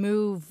have to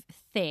move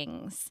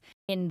things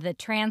in the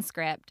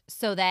transcript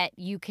so that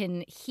you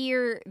can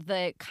hear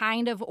the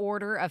kind of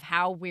order of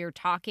how we're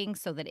talking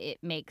so that it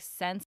makes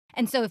sense.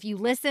 And so if you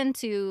listen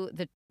to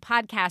the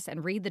podcast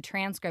and read the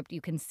transcript,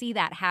 you can see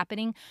that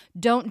happening.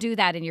 Don't do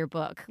that in your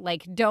book.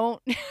 Like,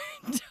 don't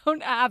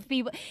have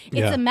people.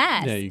 It's a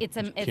mess.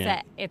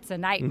 Yeah, it's a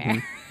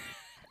nightmare.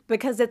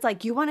 Because it's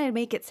like, you want to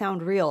make it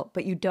sound real,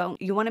 but you don't.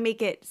 You want to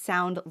make it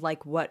sound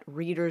like what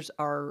readers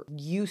are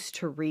used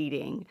to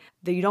reading.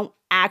 That you don't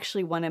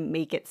actually want to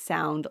make it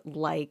sound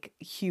like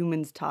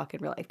humans talk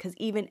in real life. Because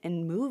even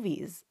in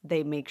movies,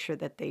 they make sure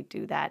that they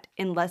do that,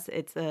 unless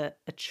it's a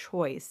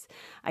choice.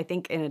 I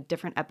think in a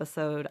different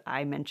episode,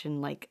 I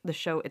mentioned like the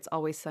show It's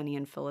Always Sunny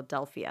in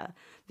Philadelphia.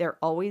 They're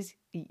always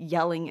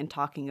yelling and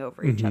talking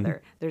over each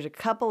other. There's a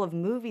couple of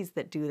movies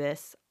that do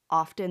this.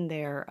 Often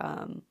they're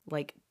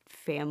like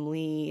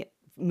family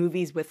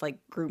movies with like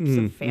groups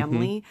of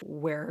family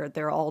where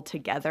they're all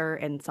together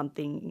and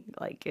something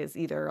like is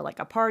either like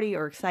a party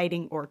or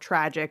exciting or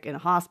tragic in a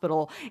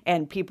hospital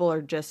and people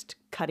are just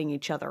cutting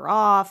each other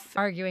off,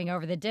 arguing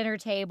over the dinner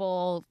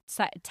table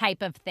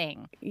type of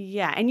thing.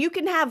 Yeah, and you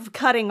can have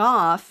cutting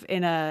off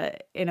in a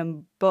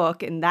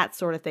book and that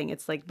sort of thing.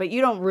 It's like, but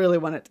you don't really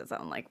want it to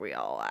sound like we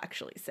all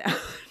actually sound.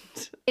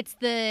 It's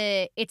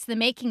the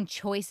making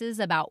choices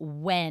about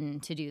when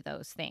to do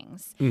those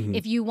things.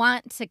 If you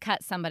want to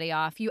cut somebody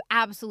off, you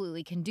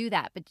absolutely can do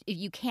that. But if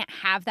you can't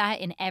have that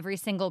in every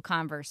single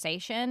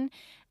conversation,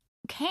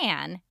 you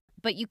can,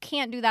 but you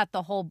can't do that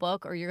the whole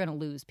book or you're going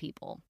to lose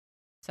people.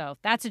 So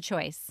that's a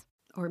choice.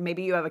 Or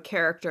maybe you have a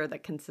character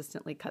that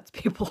consistently cuts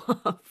people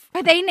off.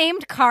 Are they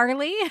named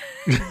Carly?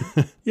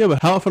 Yeah,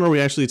 but how often are we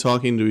actually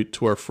talking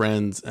to our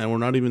friends and we're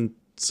not even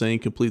saying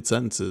complete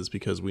sentences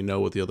because we know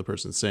what the other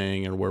person's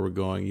saying and where we're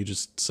going? You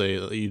just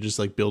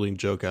like building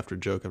joke after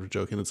joke after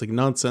joke, and it's like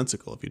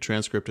nonsensical. If you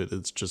transcript it,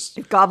 it's just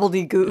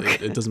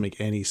Gobbledygook. It doesn't make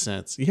any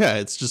sense. Yeah,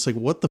 it's just like,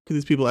 what the fuck are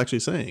these people actually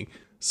saying?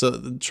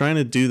 So trying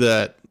to do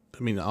that, I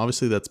mean,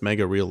 obviously that's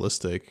mega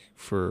realistic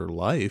for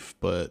life,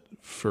 but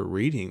for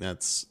reading,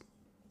 that's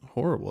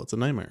horrible. It's a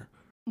nightmare.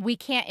 We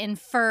can't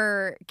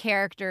infer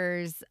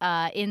characters'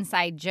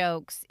 inside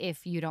jokes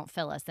if you don't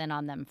fill us in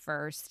on them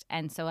first.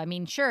 And so, I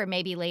mean, sure,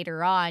 maybe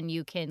later on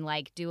you can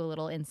like do a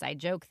little inside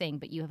joke thing,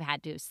 but you have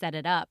had to set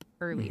it up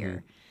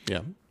earlier. Mm-hmm.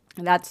 Yeah.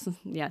 That's,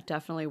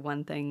 definitely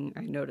one thing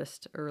I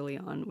noticed early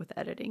on with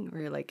editing,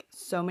 where you're like,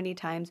 so many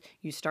times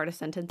you start a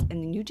sentence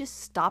and then you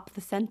just stop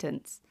the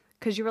sentence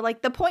because you were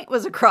like, the point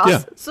was across.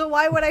 Yeah. So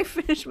why would I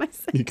finish my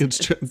sentence? You can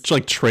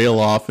like trail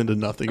off into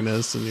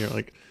nothingness, and you're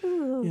like,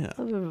 yeah.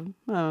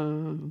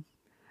 And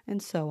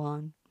so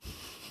on.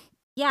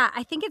 Yeah,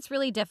 I think it's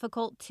really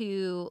difficult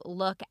to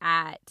look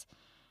at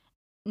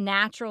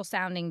natural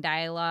sounding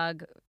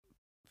dialogue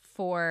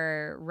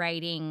for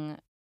writing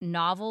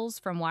novels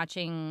from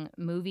watching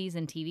movies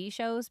and TV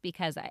shows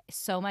because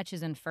so much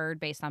is inferred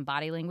based on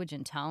body language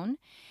and tone.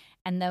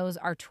 And those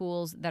are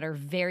tools that are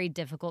very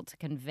difficult to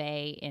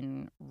convey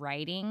in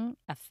writing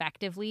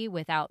effectively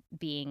without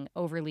being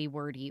overly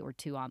wordy or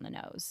too on the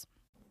nose.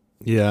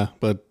 Yeah,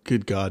 but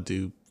good God,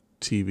 do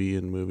TV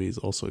and movies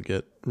also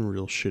get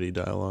real shitty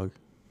dialogue?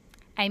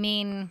 I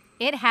mean,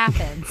 it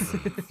happens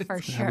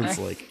for sure. It happens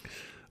like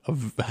a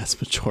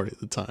vast majority of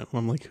the time.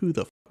 I'm like, who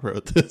the fuck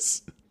wrote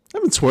this?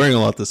 I've been swearing a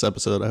lot this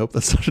episode. I hope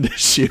that's not an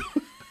issue.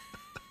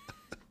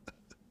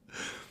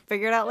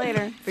 Figure it out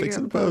later. Fix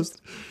it in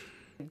post.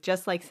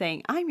 Just like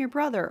saying, I'm your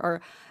brother,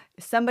 or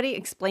somebody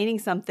explaining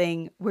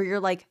something where you're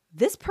like,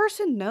 this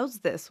person knows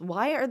this.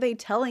 Why are they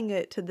telling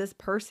it to this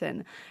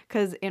person?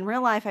 Because in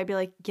real life, I'd be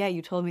like, yeah,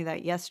 you told me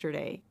that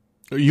yesterday.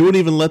 You wouldn't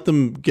even let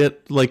them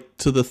get like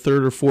to the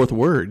third or fourth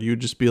word. You'd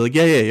just be like,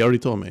 yeah, you already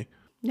told me.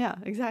 Yeah,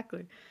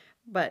 exactly.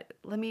 But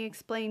let me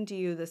explain to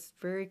you this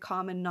very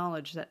common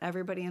knowledge that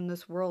everybody in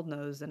this world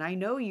knows. And I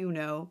know you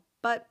know,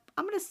 but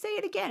I'm going to say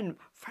it again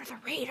for the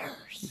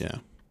readers.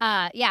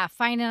 Yeah,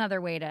 find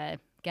another way to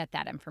get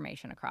that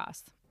information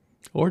across.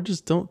 Or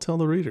just don't tell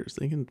the readers.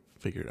 They can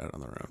figure it out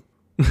on their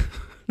own.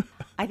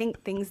 I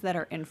think things that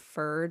are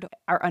inferred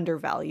are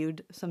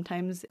undervalued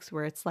sometimes,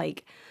 where it's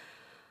like,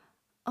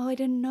 oh, I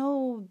didn't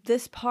know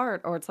this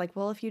part. Or it's like,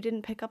 well, if you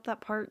didn't pick up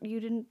that part, you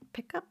didn't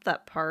pick up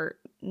that part.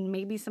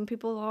 Maybe some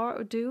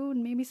people do,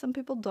 and maybe some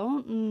people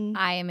don't. And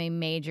I am a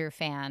major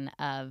fan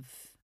of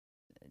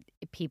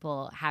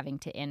people having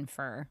to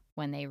infer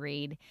when they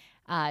read,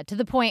 to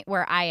the point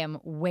where I am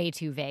way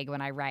too vague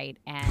when I write.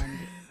 And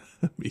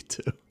Me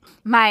too.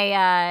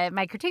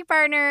 my critique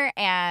partner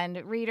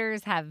and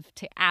readers have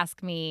to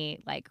ask me,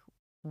 like,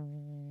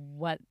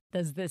 what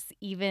does this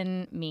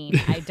even mean?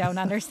 I don't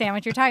understand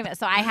what you're talking about.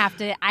 So I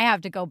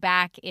have to go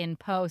back in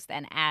post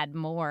and add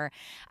more.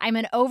 I'm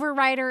an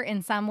overwriter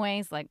in some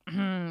ways, like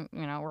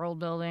world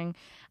building.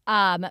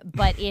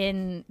 But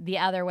in the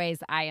other ways,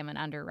 I am an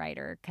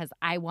underwriter because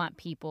I want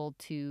people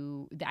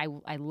to.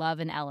 I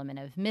love an element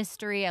of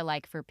mystery. I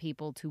like for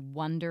people to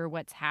wonder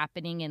what's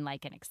happening in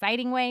like an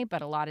exciting way.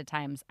 But a lot of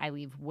times, I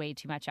leave way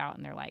too much out,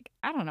 and they're like,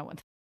 I don't know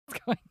what's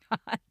going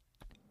on.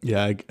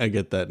 Yeah, I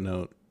get that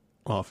note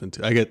often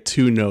too. I get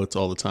two notes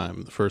all the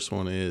time. The first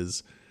one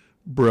is,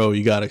 bro,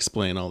 you got to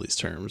explain all these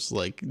terms.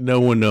 Like, no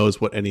one knows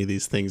what any of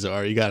these things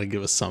are. You got to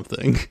give us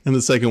something. And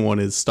the second one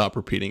is, stop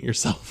repeating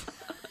yourself.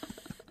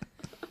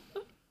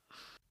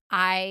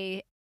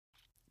 I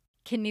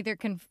can neither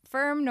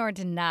confirm nor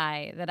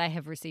deny that I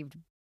have received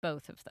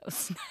both of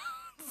those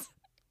notes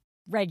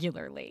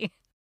regularly.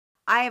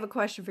 I have a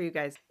question for you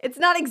guys. It's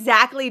not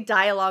exactly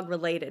dialogue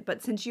related,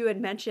 but since you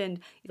had mentioned,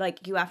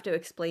 like, you have to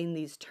explain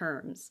these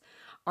terms,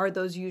 are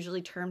those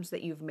usually terms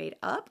that you've made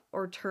up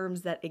or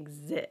terms that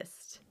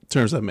exist?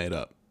 Terms I've made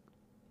up.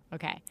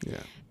 Okay.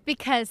 Yeah.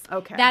 Because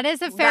Okay. that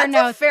is a fair That's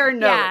note. a fair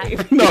note.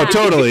 Yeah. No,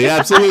 totally.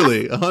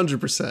 Absolutely.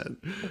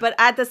 100%. But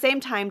at the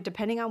same time,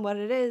 depending on what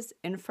it is,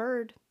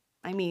 inferred.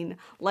 I mean,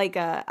 like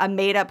a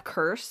made up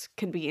curse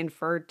can be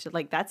inferred to,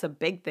 like, that's a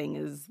big thing,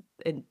 is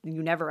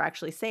you never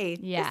actually say,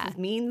 Yeah. this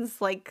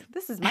means, like,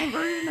 this is my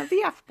version of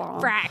the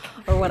F-bomb. Frack.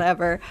 Or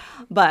whatever.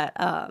 But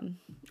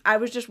I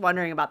was just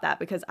wondering about that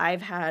because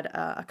I've had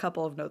a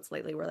couple of notes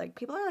lately where, like,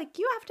 people are like,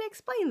 you have to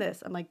explain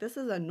this. I'm like, this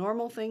is a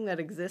normal thing that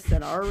exists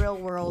in our real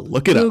world.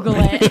 Look it Google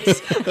up.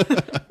 it.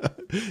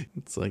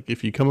 It's like,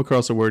 if you come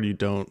across a word you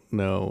don't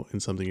know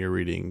in something you're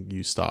reading,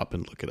 you stop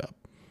and look it up.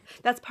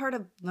 That's part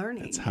of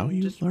learning. That's how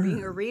you just learn.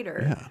 being a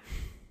reader.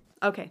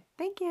 Yeah. Okay.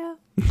 Thank you.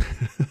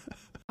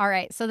 All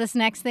right. So this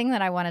next thing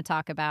that I want to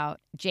talk about,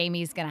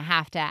 Jamie's going to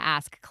have to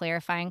ask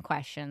clarifying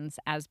questions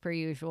as per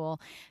usual,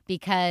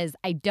 because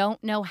I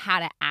don't know how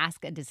to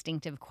ask a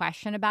distinctive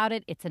question about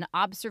it. It's an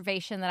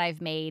observation that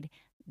I've made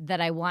that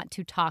I want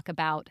to talk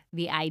about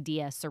the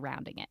idea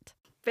surrounding it.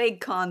 vague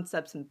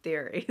concepts and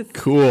theories.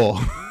 Cool.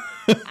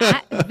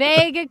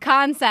 Vague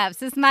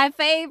concepts is my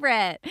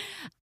favorite.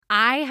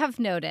 I have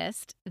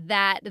noticed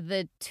that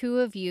the two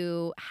of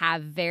you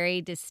have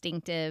very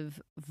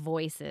distinctive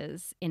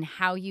voices in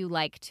how you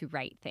like to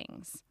write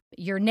things.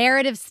 Your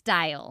narrative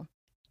style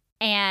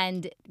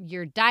and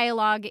your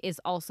dialogue is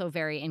also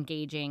very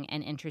engaging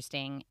and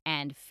interesting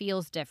and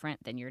feels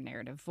different than your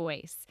narrative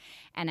voice.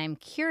 And I'm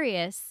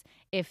curious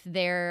if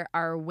there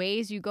are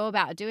ways you go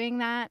about doing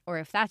that, or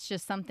if that's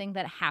just something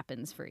that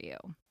happens for you.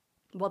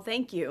 Well,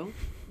 thank you,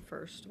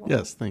 first of all.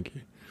 Yes, thank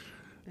you.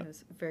 It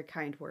was very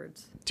kind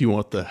words. Do you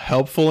want the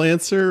helpful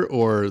answer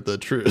or the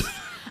truth?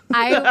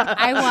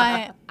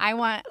 I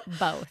want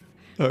both.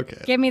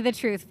 Okay. Give me the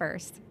truth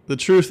first. The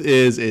truth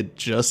is it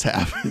just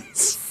happens.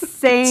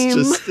 Same.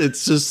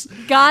 It's just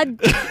God,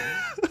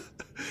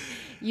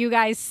 you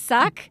guys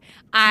suck.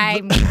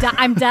 I'm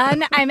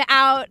done. I'm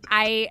out.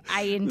 I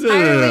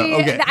entirely. No.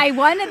 Okay. I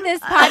wanted this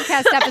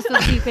podcast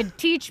episode so you could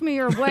teach me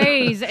your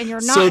ways, and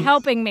you're not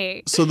helping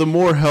me. So the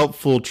more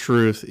helpful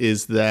truth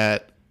is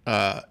that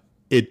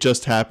it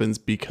just happens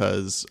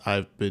because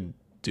I've been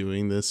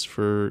doing this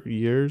for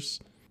years.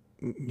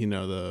 You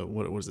know,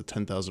 what was it,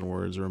 10,000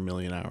 words or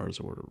 1,000,000 hours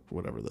or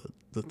whatever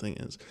the thing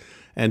is.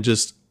 And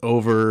just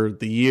over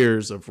the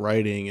years of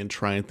writing and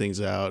trying things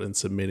out and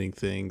submitting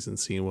things and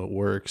seeing what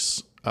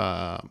works,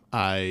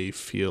 I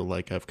feel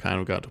like I've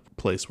kind of got to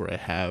a place where I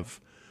have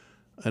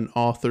an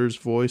author's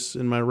voice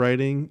in my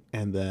writing.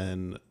 And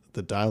then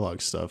the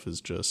dialogue stuff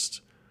is just,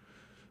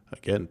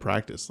 again,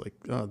 practice. Like,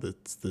 oh,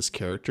 that's this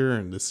character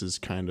and this is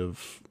kind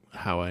of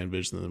how I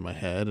envision them in my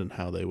head and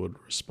how they would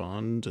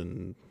respond.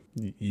 And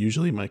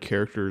usually my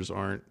characters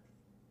aren't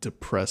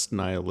depressed,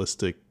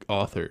 nihilistic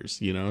authors,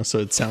 you know, so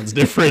it sounds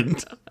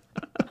different.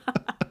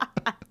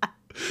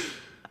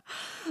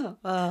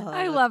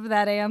 I love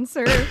that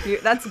answer.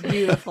 That's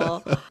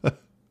beautiful.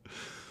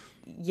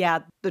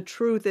 Yeah, the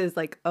truth is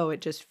like, oh, it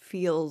just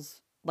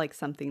feels like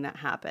something that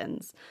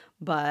happens.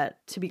 But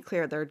to be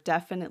clear, there are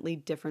definitely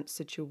different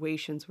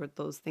situations where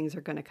those things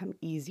are going to come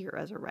easier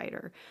as a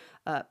writer.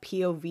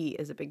 POV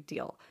is a big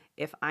deal.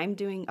 If I'm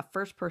doing a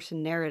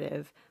first-person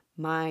narrative,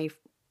 my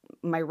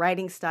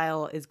writing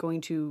style is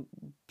going to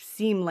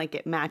seem like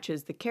it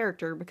matches the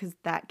character because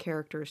that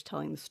character is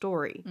telling the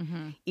story.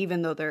 Mm-hmm.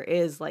 Even though there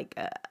is like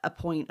a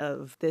point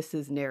of this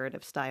is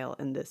narrative style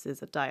and this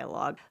is a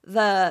dialogue.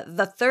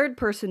 The third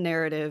person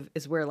narrative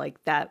is where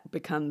like that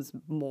becomes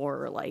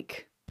more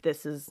like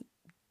this is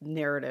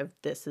narrative,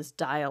 this is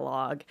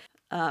dialogue.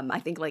 I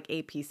think like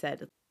AP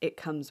said, it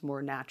comes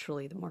more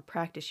naturally the more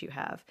practice you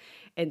have.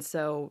 And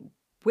so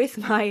with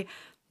my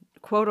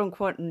quote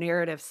unquote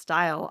narrative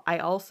style, I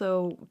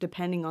also,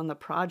 depending on the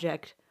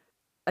project,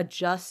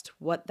 adjust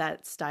what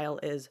that style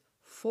is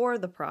for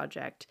the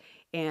project.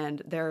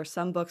 And there are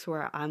some books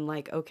where I'm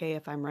like, okay,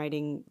 if I'm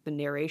writing the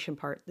narration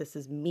part, this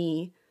is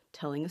me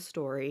telling a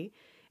story.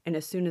 And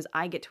as soon as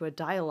I get to a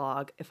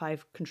dialogue, if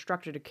I've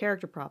constructed a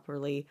character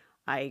properly,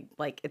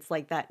 it's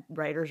like that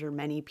writers are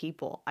many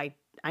people.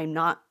 I'm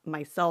not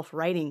myself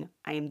writing.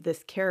 I am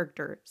this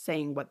character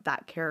saying what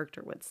that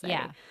character would say.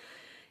 Yeah.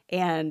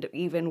 And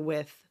even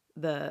with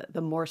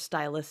the more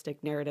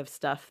stylistic narrative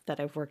stuff that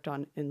I've worked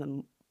on in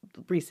the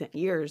recent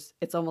years,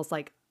 it's almost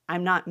like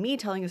I'm not me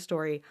telling a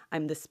story.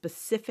 I'm the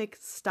specific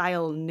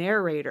style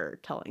narrator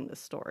telling the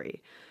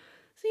story.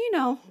 So, you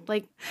know,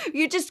 like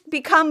you just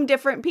become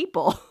different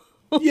people.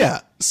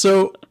 Yeah.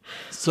 So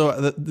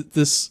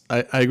this,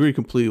 I agree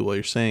completely with what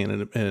you're saying.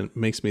 And it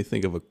makes me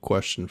think of a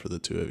question for the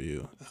two of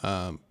you.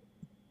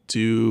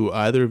 Do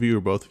either of you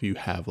or both of you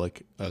have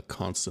like a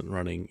constant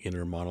running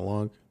inner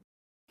monologue?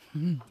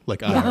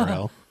 Like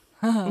IRL?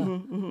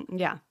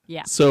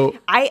 Yeah. So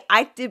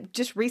I did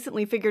just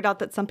recently figured out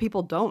that some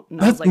people don't.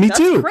 And I that's was like, me that's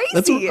too.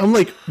 crazy. I'm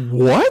like,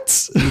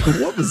 what?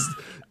 What was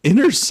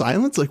inner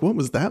silence? Like, what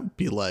was that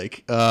be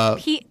like?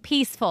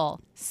 Peaceful.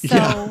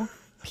 So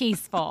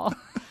peaceful.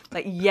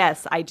 Like,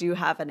 yes, I do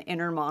have an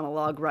inner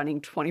monologue running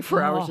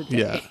 24 hours a day.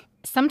 Yeah.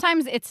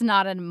 Sometimes it's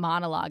not a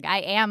monologue. I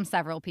am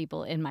several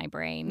people in my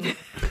brain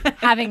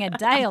having a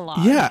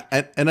dialogue. Yeah.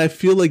 And I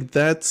feel like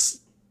that's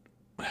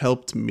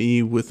helped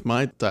me with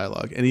my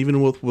dialogue. And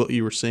even with what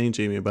you were saying,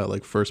 Jamie, about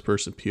like first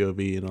person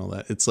POV and all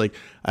that, it's like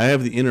I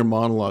have the inner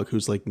monologue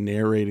who's like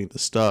narrating the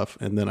stuff,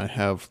 and then I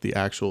have the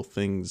actual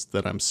things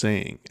that I'm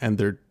saying, and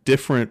they're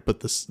different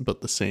but the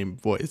same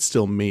voice. It's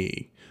still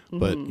me,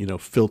 but you know,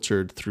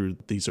 filtered through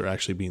these are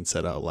actually being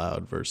said out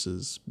loud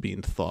versus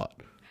being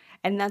thought.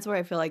 And that's where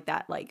I feel like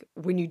that, like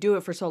when you do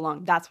it for so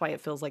long, that's why it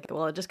feels like,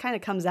 well, it just kind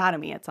of comes out of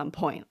me at some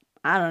point.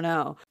 I don't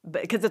know,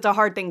 but because it's a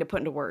hard thing to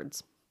put into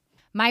words.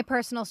 My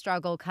personal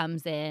struggle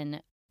comes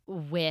in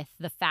with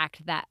the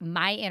fact that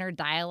my inner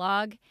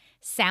dialogue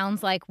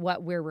sounds like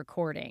what we're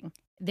recording.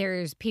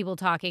 There's people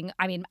talking.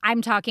 I mean,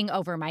 I'm talking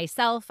over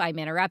myself. I'm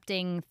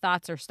interrupting.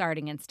 Thoughts are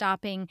starting and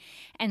stopping.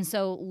 And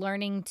so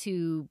learning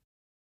to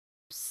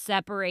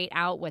separate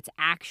out what's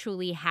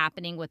actually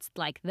happening, what's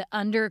like the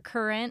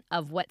undercurrent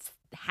of what's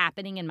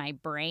happening in my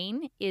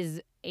brain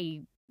is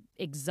a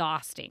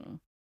exhausting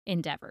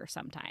endeavor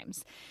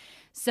sometimes.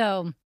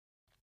 So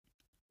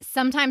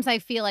sometimes I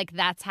feel like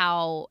that's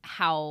how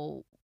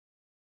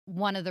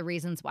one of the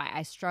reasons why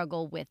I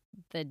struggle with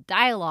the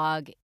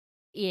dialogue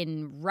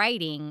in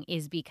writing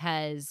is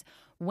because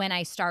when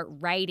I start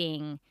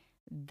writing,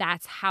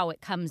 that's how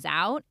it comes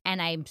out,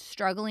 and I'm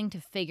struggling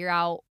to figure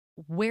out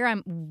where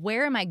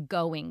am I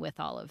going with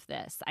all of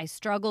this. I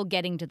struggle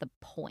getting to the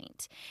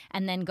point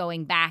and then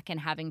going back and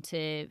having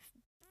to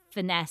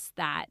finesse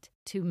that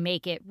to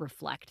make it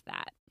reflect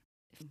that.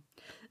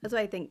 That's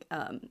why I think,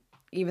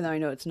 even though I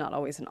know it's not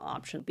always an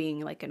option,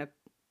 being like in a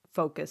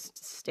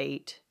focused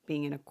state,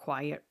 being in a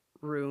quiet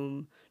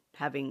room,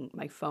 having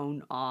my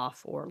phone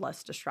off or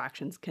less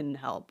distractions can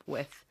help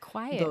with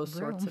Quiet those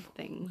sorts room. of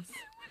things.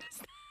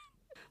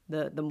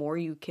 The more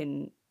you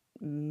can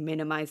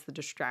minimize the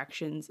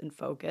distractions and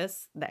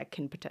focus, that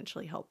can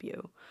potentially help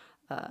you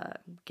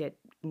get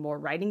more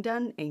writing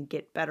done and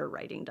get better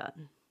writing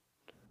done.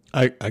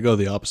 I go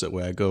the opposite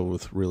way. I go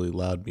with really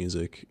loud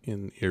music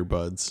in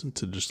earbuds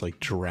to just like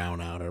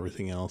drown out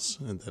everything else.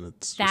 And then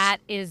it's That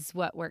is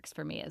what works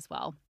for me as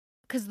well.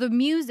 Because the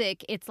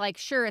music, it's like,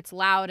 sure, it's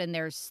loud and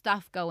there's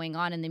stuff going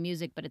on in the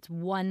music, but it's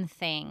one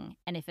thing.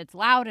 And if it's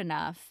loud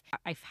enough,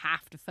 I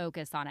have to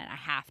focus on it. I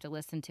have to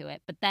listen to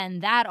it. But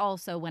then that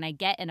also, when I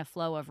get in a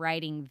flow of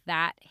writing,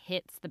 that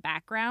hits the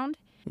background.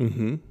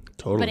 Mm-hmm.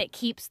 Totally. But it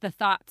keeps the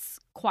thoughts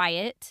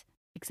quiet,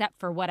 except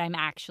for what I'm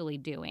actually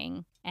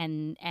doing.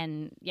 And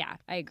yeah,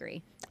 I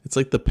agree. It's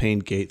like the pain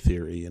gate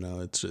theory, you know.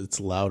 It's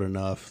loud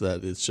enough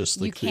that it's just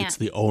like it's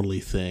the only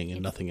thing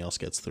and nothing else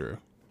gets through.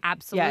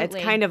 Absolutely. Yeah, it's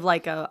kind of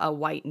like a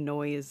white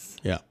noise.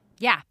 Yeah.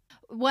 Yeah.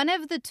 One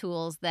of the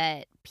tools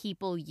that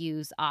people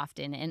use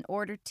often in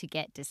order to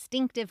get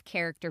distinctive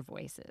character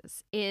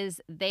voices is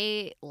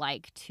they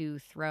like to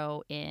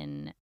throw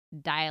in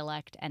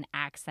dialect and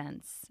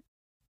accents.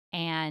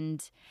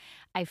 And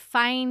I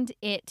find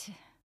it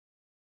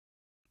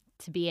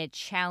to be a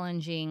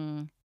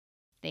challenging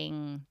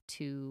thing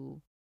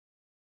to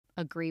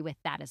agree with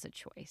that as a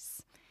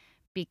choice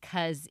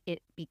because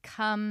it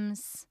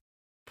becomes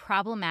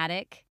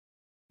problematic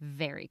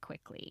very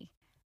quickly.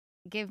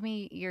 Give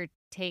me your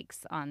takes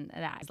on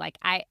that. Like,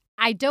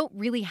 I don't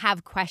really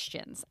have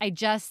questions.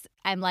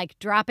 I'm like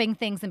dropping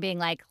things and being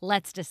like,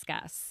 let's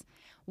discuss.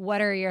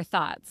 What are your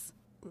thoughts?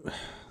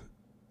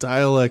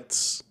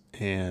 Dialects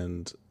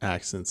and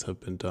accents have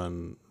been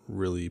done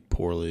really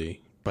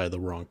poorly by the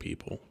wrong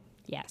people.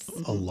 Yes.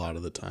 A lot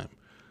of the time.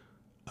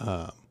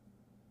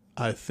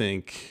 I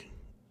think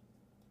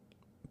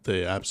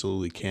they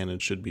absolutely can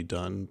and should be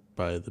done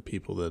by the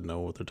people that know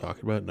what they're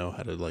talking about, know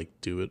how to like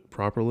do it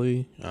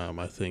properly.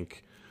 I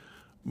think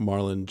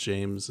Marlon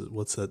James,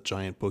 what's that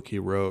giant book he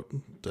wrote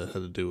that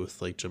had to do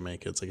with like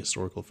Jamaica? It's like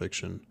historical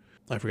fiction.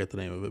 I forget the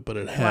name of it, but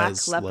it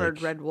has Black Leopard,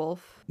 like, Red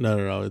Wolf.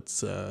 No,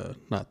 it's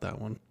not that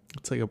one.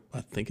 It's like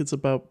I think it's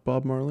about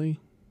Bob Marley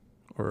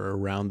or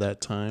around that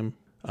time.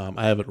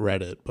 I haven't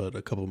read it, but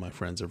a couple of my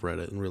friends have read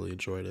it and really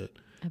enjoyed it.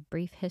 A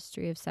Brief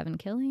History of Seven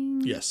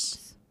Killings.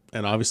 Yes.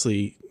 And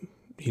obviously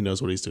he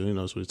knows what he's doing,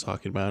 knows what he's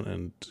talking about,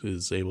 and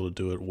is able to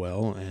do it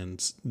well.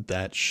 And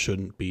that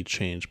shouldn't be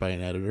changed by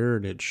an editor,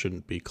 and it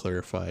shouldn't be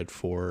clarified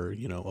for,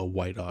 you know, a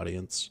white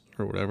audience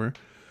or whatever.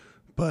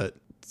 But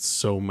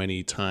so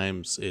many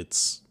times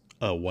it's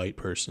a white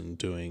person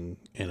doing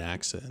an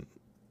accent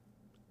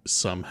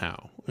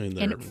somehow.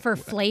 And for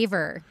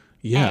flavor.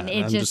 Yeah. And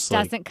it just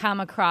doesn't come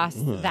across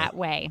that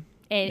way.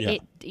 I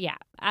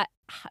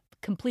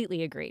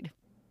completely agreed.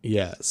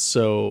 Yeah.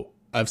 So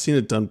I've seen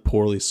it done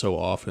poorly so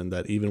often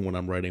that even when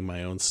I'm writing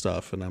my own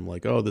stuff and I'm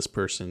like, oh, this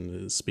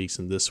person speaks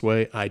in this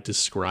way, I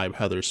describe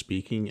how they're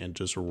speaking and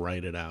just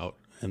write it out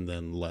and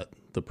then let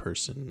the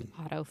person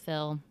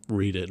autofill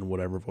read it in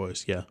whatever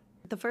voice. Yeah.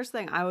 The first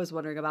thing I was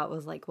wondering about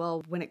was like,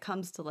 well, when it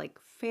comes to like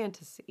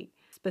fantasy,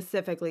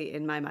 specifically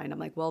in my mind, I'm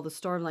like, well, the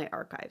Stormlight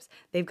Archives,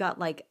 they've got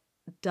like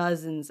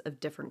dozens of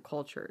different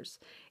cultures.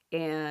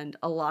 And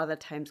a lot of the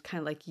times,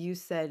 kind of like you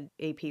said,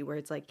 AP, where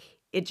it's like,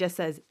 it just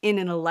says in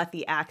an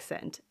Alethi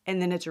accent,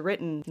 and then it's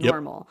written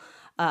normal.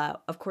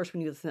 Yep. Of course,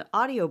 when you listen to an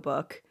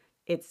audiobook,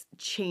 it's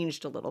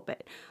changed a little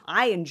bit.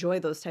 I enjoy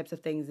those types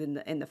of things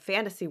in the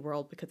fantasy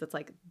world because it's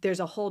like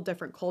there's a whole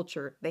different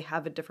culture. They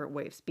have a different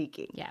way of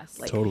speaking. Yes.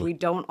 Like totally. We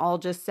don't all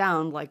just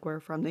sound like we're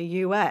from the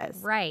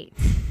US. Right.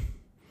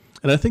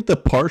 And I think the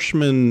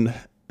Parshmen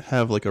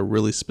have like a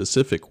really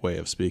specific way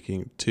of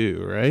speaking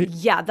too, right?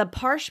 Yeah, the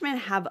Parshmen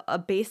have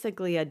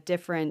basically a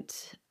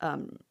different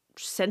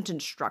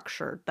sentence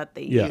structure that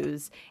they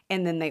use,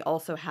 and then they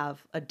also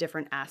have a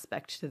different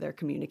aspect to their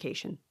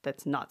communication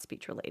that's not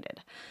speech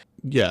related.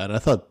 Yeah, and I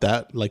thought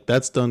that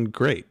that's done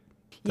great.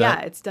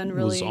 It's done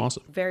really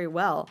awesome. Very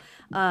well.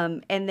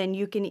 And then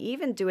you can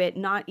even do it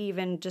not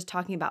even just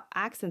talking about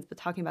accents, but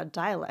talking about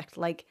dialect,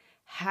 like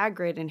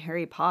Hagrid in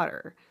Harry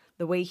Potter.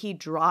 The way he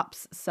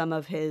drops some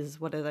of his,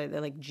 what are they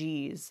like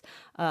G's,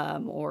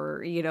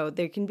 or, you know,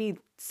 there can be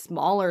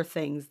smaller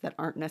things that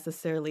aren't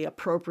necessarily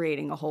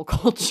appropriating a whole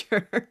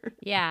culture.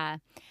 Yeah.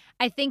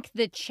 I think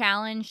the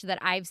challenge that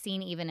I've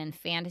seen even in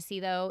fantasy,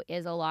 though,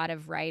 is a lot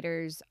of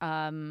writers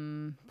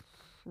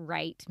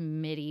write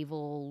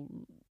medieval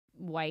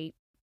white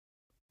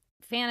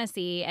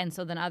fantasy. And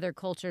so then other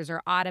cultures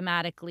are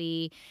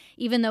automatically,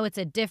 even though it's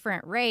a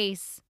different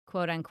race,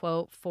 quote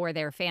unquote, for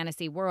their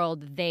fantasy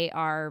world, they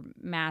are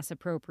mass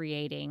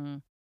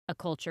appropriating a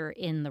culture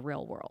in the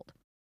real world.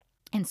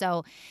 And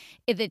so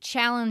the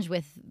challenge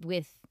with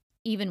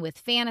even with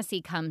fantasy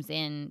comes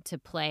in to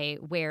play,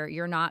 where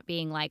you're not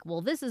being like,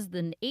 well, this is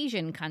an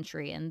Asian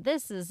country and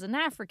this is an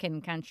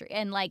African country.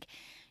 And like,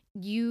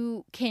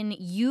 you can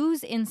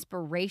use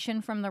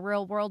inspiration from the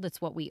real world.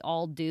 It's what we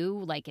all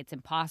do. Like, it's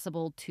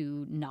impossible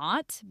to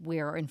not.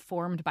 We're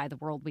informed by the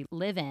world we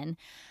live in.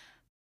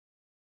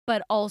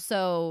 But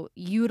also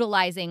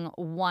utilizing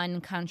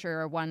one country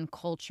or one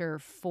culture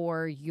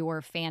for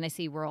your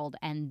fantasy world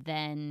and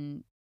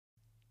then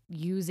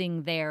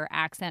using their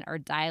accent or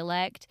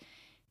dialect.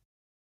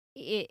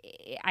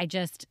 I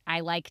just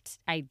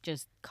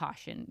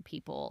caution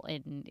people.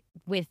 And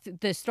with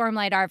the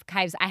Stormlight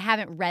Archives, I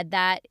haven't read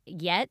that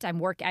yet.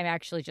 I'm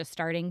actually just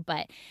starting,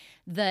 but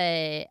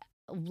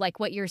like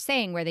what you're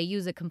saying, where they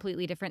use a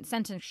completely different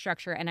sentence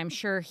structure, and I'm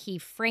sure he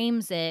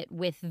frames it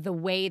with the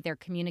way their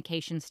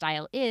communication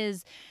style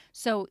is,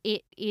 so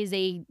it is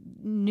a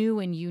new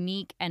and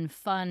unique and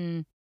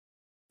fun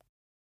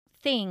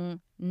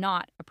thing,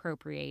 not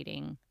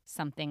appropriating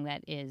something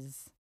that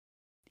is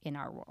in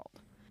our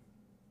world.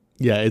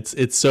 Yeah,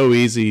 it's so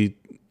easy.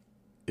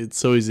 It's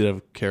so easy to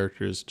have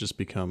characters just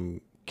become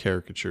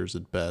caricatures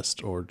at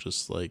best, or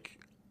just like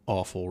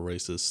awful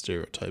racist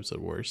stereotypes at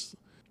worst.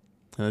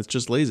 And it's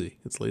just lazy.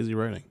 It's lazy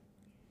writing.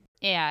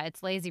 Yeah,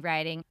 it's lazy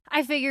writing.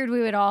 I figured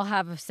we would all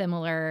have a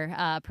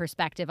similar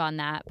perspective on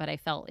that, but I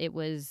felt it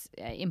was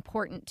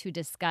important to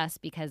discuss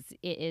because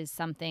it is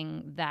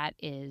something that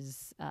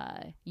is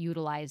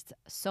utilized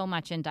so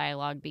much in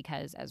dialogue,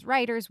 because as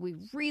writers, we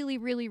really,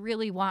 really,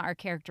 really want our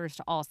characters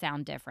to all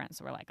sound different.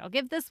 So we're like, I'll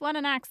give this one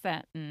an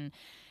accent, and,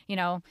 you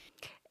know.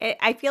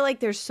 I feel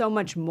like there's so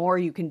much more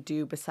you can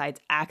do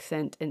besides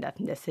accent and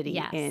ethnicity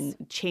Yes. in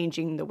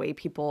changing the way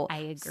people I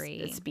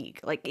agree. speak.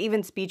 Like,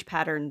 even speech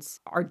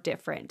patterns are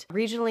different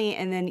regionally,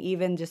 and then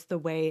even just the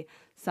way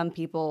some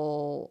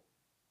people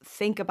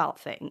think about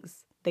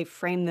things. They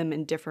frame them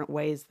in different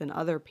ways than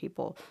other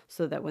people,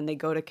 so that when they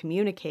go to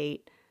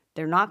communicate,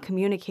 they're not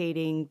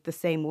communicating the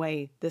same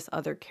way this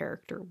other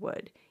character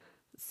would.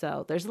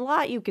 So there's a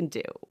lot you can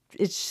do.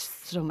 It's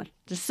just so much.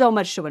 There's so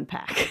much to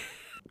unpack.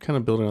 Kind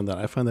of building on that,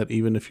 I find that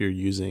even if you're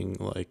using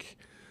like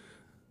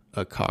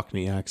a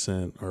Cockney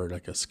accent or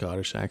like a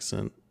Scottish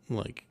accent,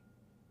 like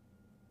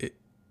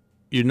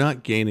you're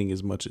not gaining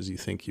as much as you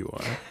think you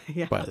are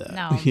Yeah. by that.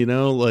 No. You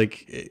know,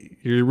 like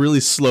you're really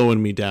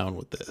slowing me down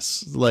with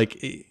this.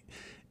 Like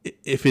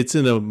if it's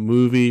in a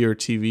movie or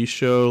TV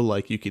show,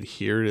 like you could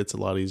hear it, it's a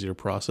lot easier to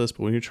process.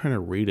 But when you're trying to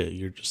read it,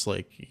 you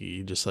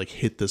just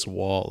hit this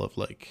wall of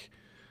like,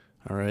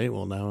 all right,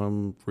 well, now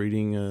I'm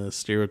reading a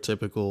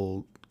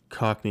stereotypical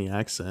Cockney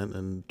accent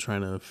and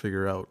trying to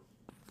figure out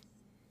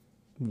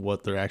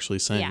what they're actually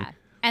saying. Yeah.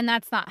 And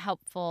that's not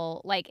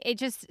helpful. Like, it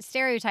just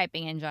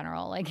stereotyping in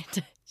general, like,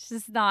 it's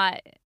just not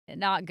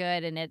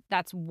good. And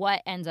that's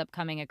what ends up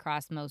coming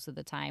across most of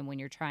the time when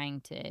you're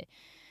trying to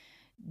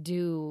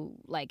do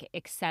like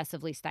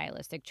excessively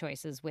stylistic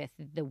choices with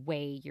the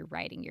way you're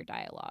writing your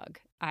dialogue.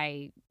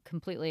 I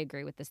completely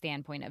agree with the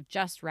standpoint of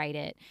just write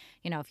it.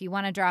 You know, if you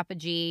want to drop a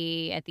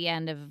G at the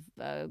end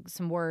of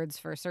some words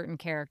for a certain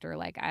character,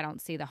 like, I don't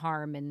see the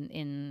harm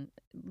in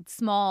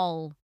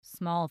small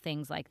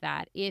things like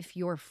that if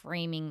you're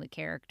framing the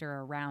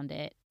character around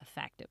it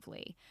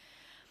effectively.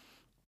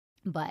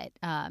 But,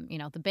 you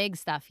know, the big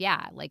stuff,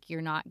 yeah, like,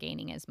 you're not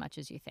gaining as much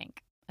as you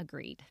think.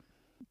 Agreed.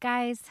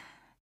 Guys,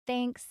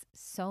 thanks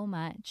so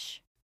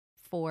much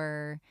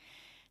for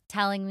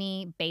telling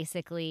me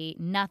basically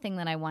nothing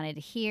that I wanted to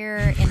hear,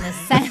 in the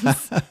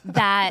sense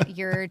that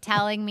you're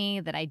telling me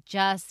that I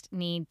just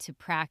need to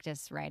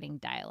practice writing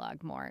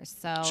dialogue more.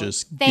 So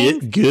Just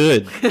get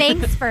good.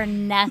 Thanks for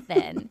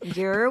nothing.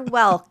 You're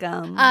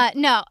welcome.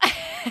 No.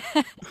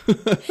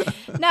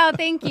 No,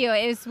 thank you.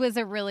 It was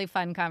a really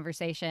fun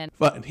conversation.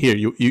 But here,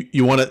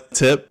 you want a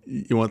tip?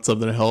 You want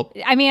something to help?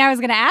 I mean, I was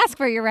going to ask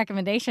for your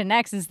recommendation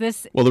next. Is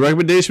this... Well, the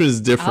recommendation is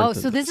different. Oh,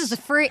 so this is a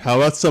free... How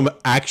about some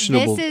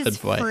actionable This is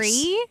advice?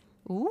 free?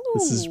 Ooh.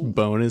 This is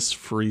bonus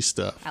free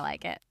stuff. I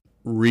like it.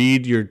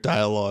 Read your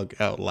dialogue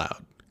out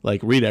loud.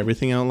 Like, read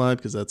everything out loud,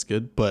 because that's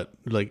good. But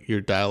like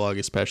your dialogue,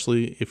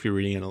 especially if you're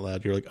reading it out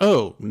loud, you're like,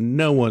 oh,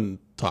 no one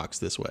talks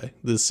this way.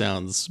 This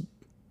sounds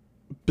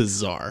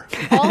bizarre.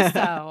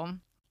 Also,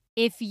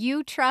 if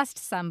you trust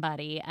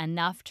somebody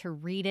enough to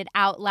read it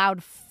out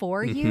loud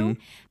for you,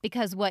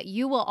 because what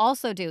you will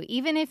also do,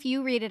 even if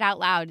you read it out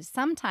loud,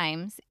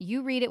 sometimes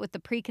you read it with the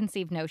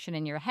preconceived notion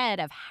in your head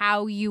of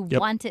how you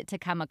want it to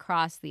come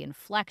across, the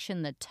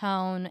inflection, the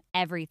tone,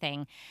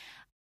 everything.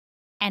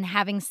 And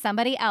having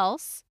somebody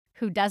else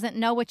who doesn't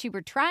know what you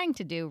were trying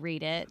to do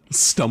read it.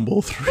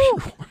 Stumble through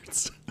your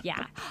words.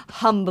 Yeah.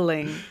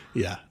 Humbling.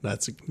 Yeah,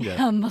 that's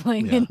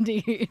humbling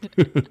indeed.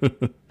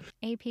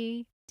 AP,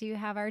 do you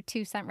have our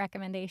 2-cent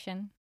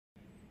recommendation?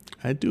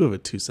 I do have a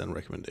 2-cent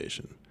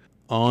recommendation.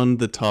 On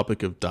the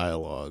topic of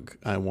dialogue,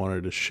 I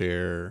wanted to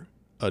share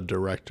a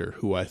director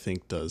who I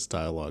think does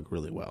dialogue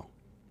really well,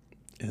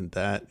 and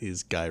that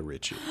is Guy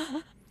Ritchie.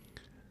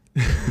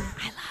 I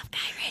love Guy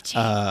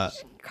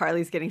Ritchie.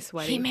 Carly's getting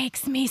sweaty. He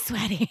makes me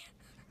sweaty.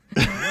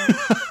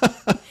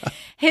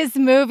 His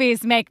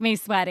movies make me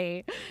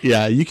sweaty.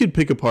 Yeah, you could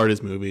pick apart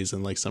his movies,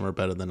 and like some are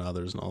better than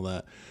others and all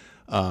that.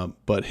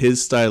 But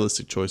his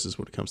stylistic choices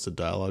when it comes to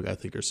dialogue, I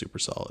think, are super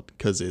solid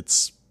because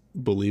it's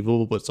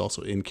believable, but it's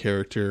also in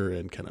character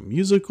and kind of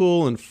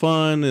musical and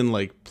fun and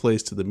like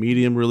plays to the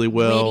medium really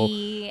well.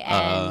 Witty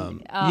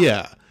and,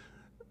 Yeah.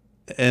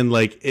 And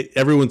like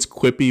everyone's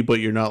quippy, but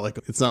you're not like,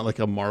 it's not like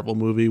a Marvel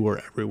movie where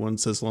everyone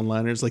says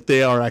one-liners. Like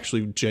they are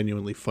actually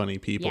genuinely funny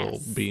people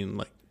being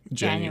like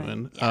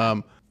genuine. Yeah.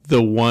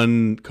 The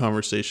one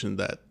conversation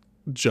that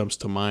jumps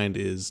to mind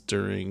is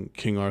during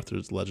King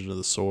Arthur's Legend of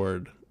the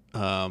Sword.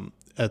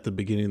 At the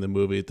beginning of the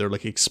movie, they're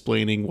like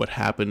explaining what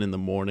happened in the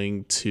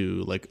morning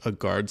to like a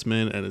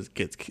guardsman, and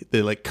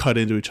they like cut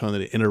into each other,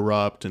 they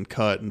interrupt and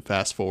cut and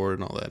fast forward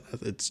and all that.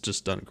 It's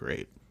just done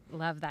great.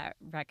 Love that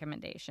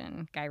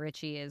recommendation. Guy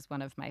Ritchie is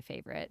one of my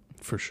favorite.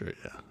 For sure,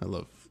 yeah. I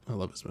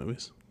love his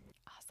movies.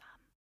 Awesome.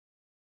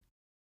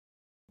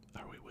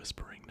 Are we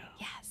whispering now?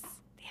 Yes.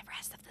 The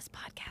rest of this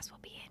podcast will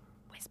be in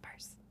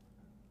whispers.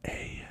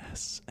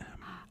 ASM.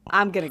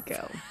 I'm going to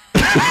go.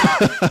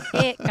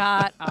 It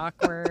got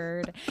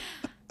awkward.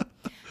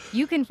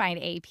 You can find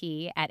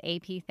AP at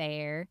AP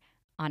Thayer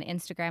on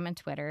Instagram and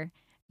Twitter.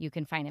 You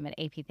can find him at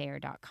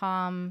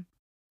apthayer.com.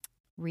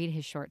 Read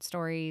his short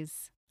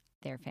stories.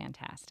 They're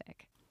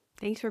fantastic.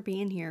 Thanks for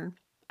being here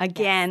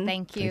again. Yes,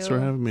 thank you. Thanks for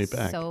having me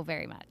back. So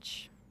very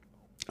much.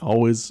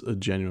 Always a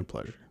genuine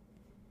pleasure.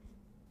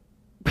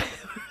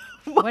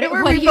 Why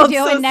were what we are you both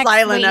doing so next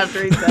silent week?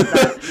 after he said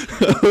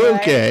that?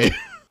 Okay.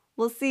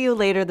 We'll see you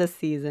later this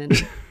season.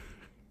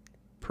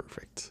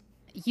 Perfect.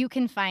 You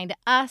can find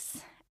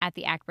us at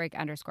the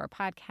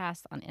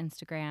 _podcast on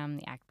Instagram,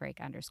 the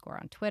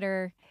 _on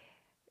Twitter.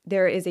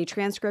 There is a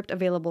transcript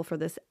available for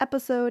this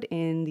episode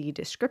in the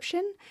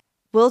description.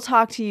 We'll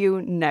talk to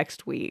you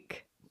next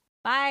week.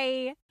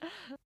 Bye.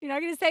 You're not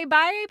going to say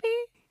bye, AP?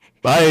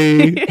 Bye.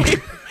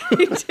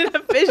 You did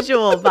a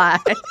visual bye.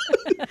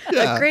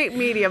 Yeah. A great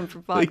medium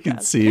for They can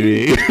podcasts.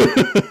 see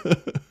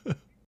me.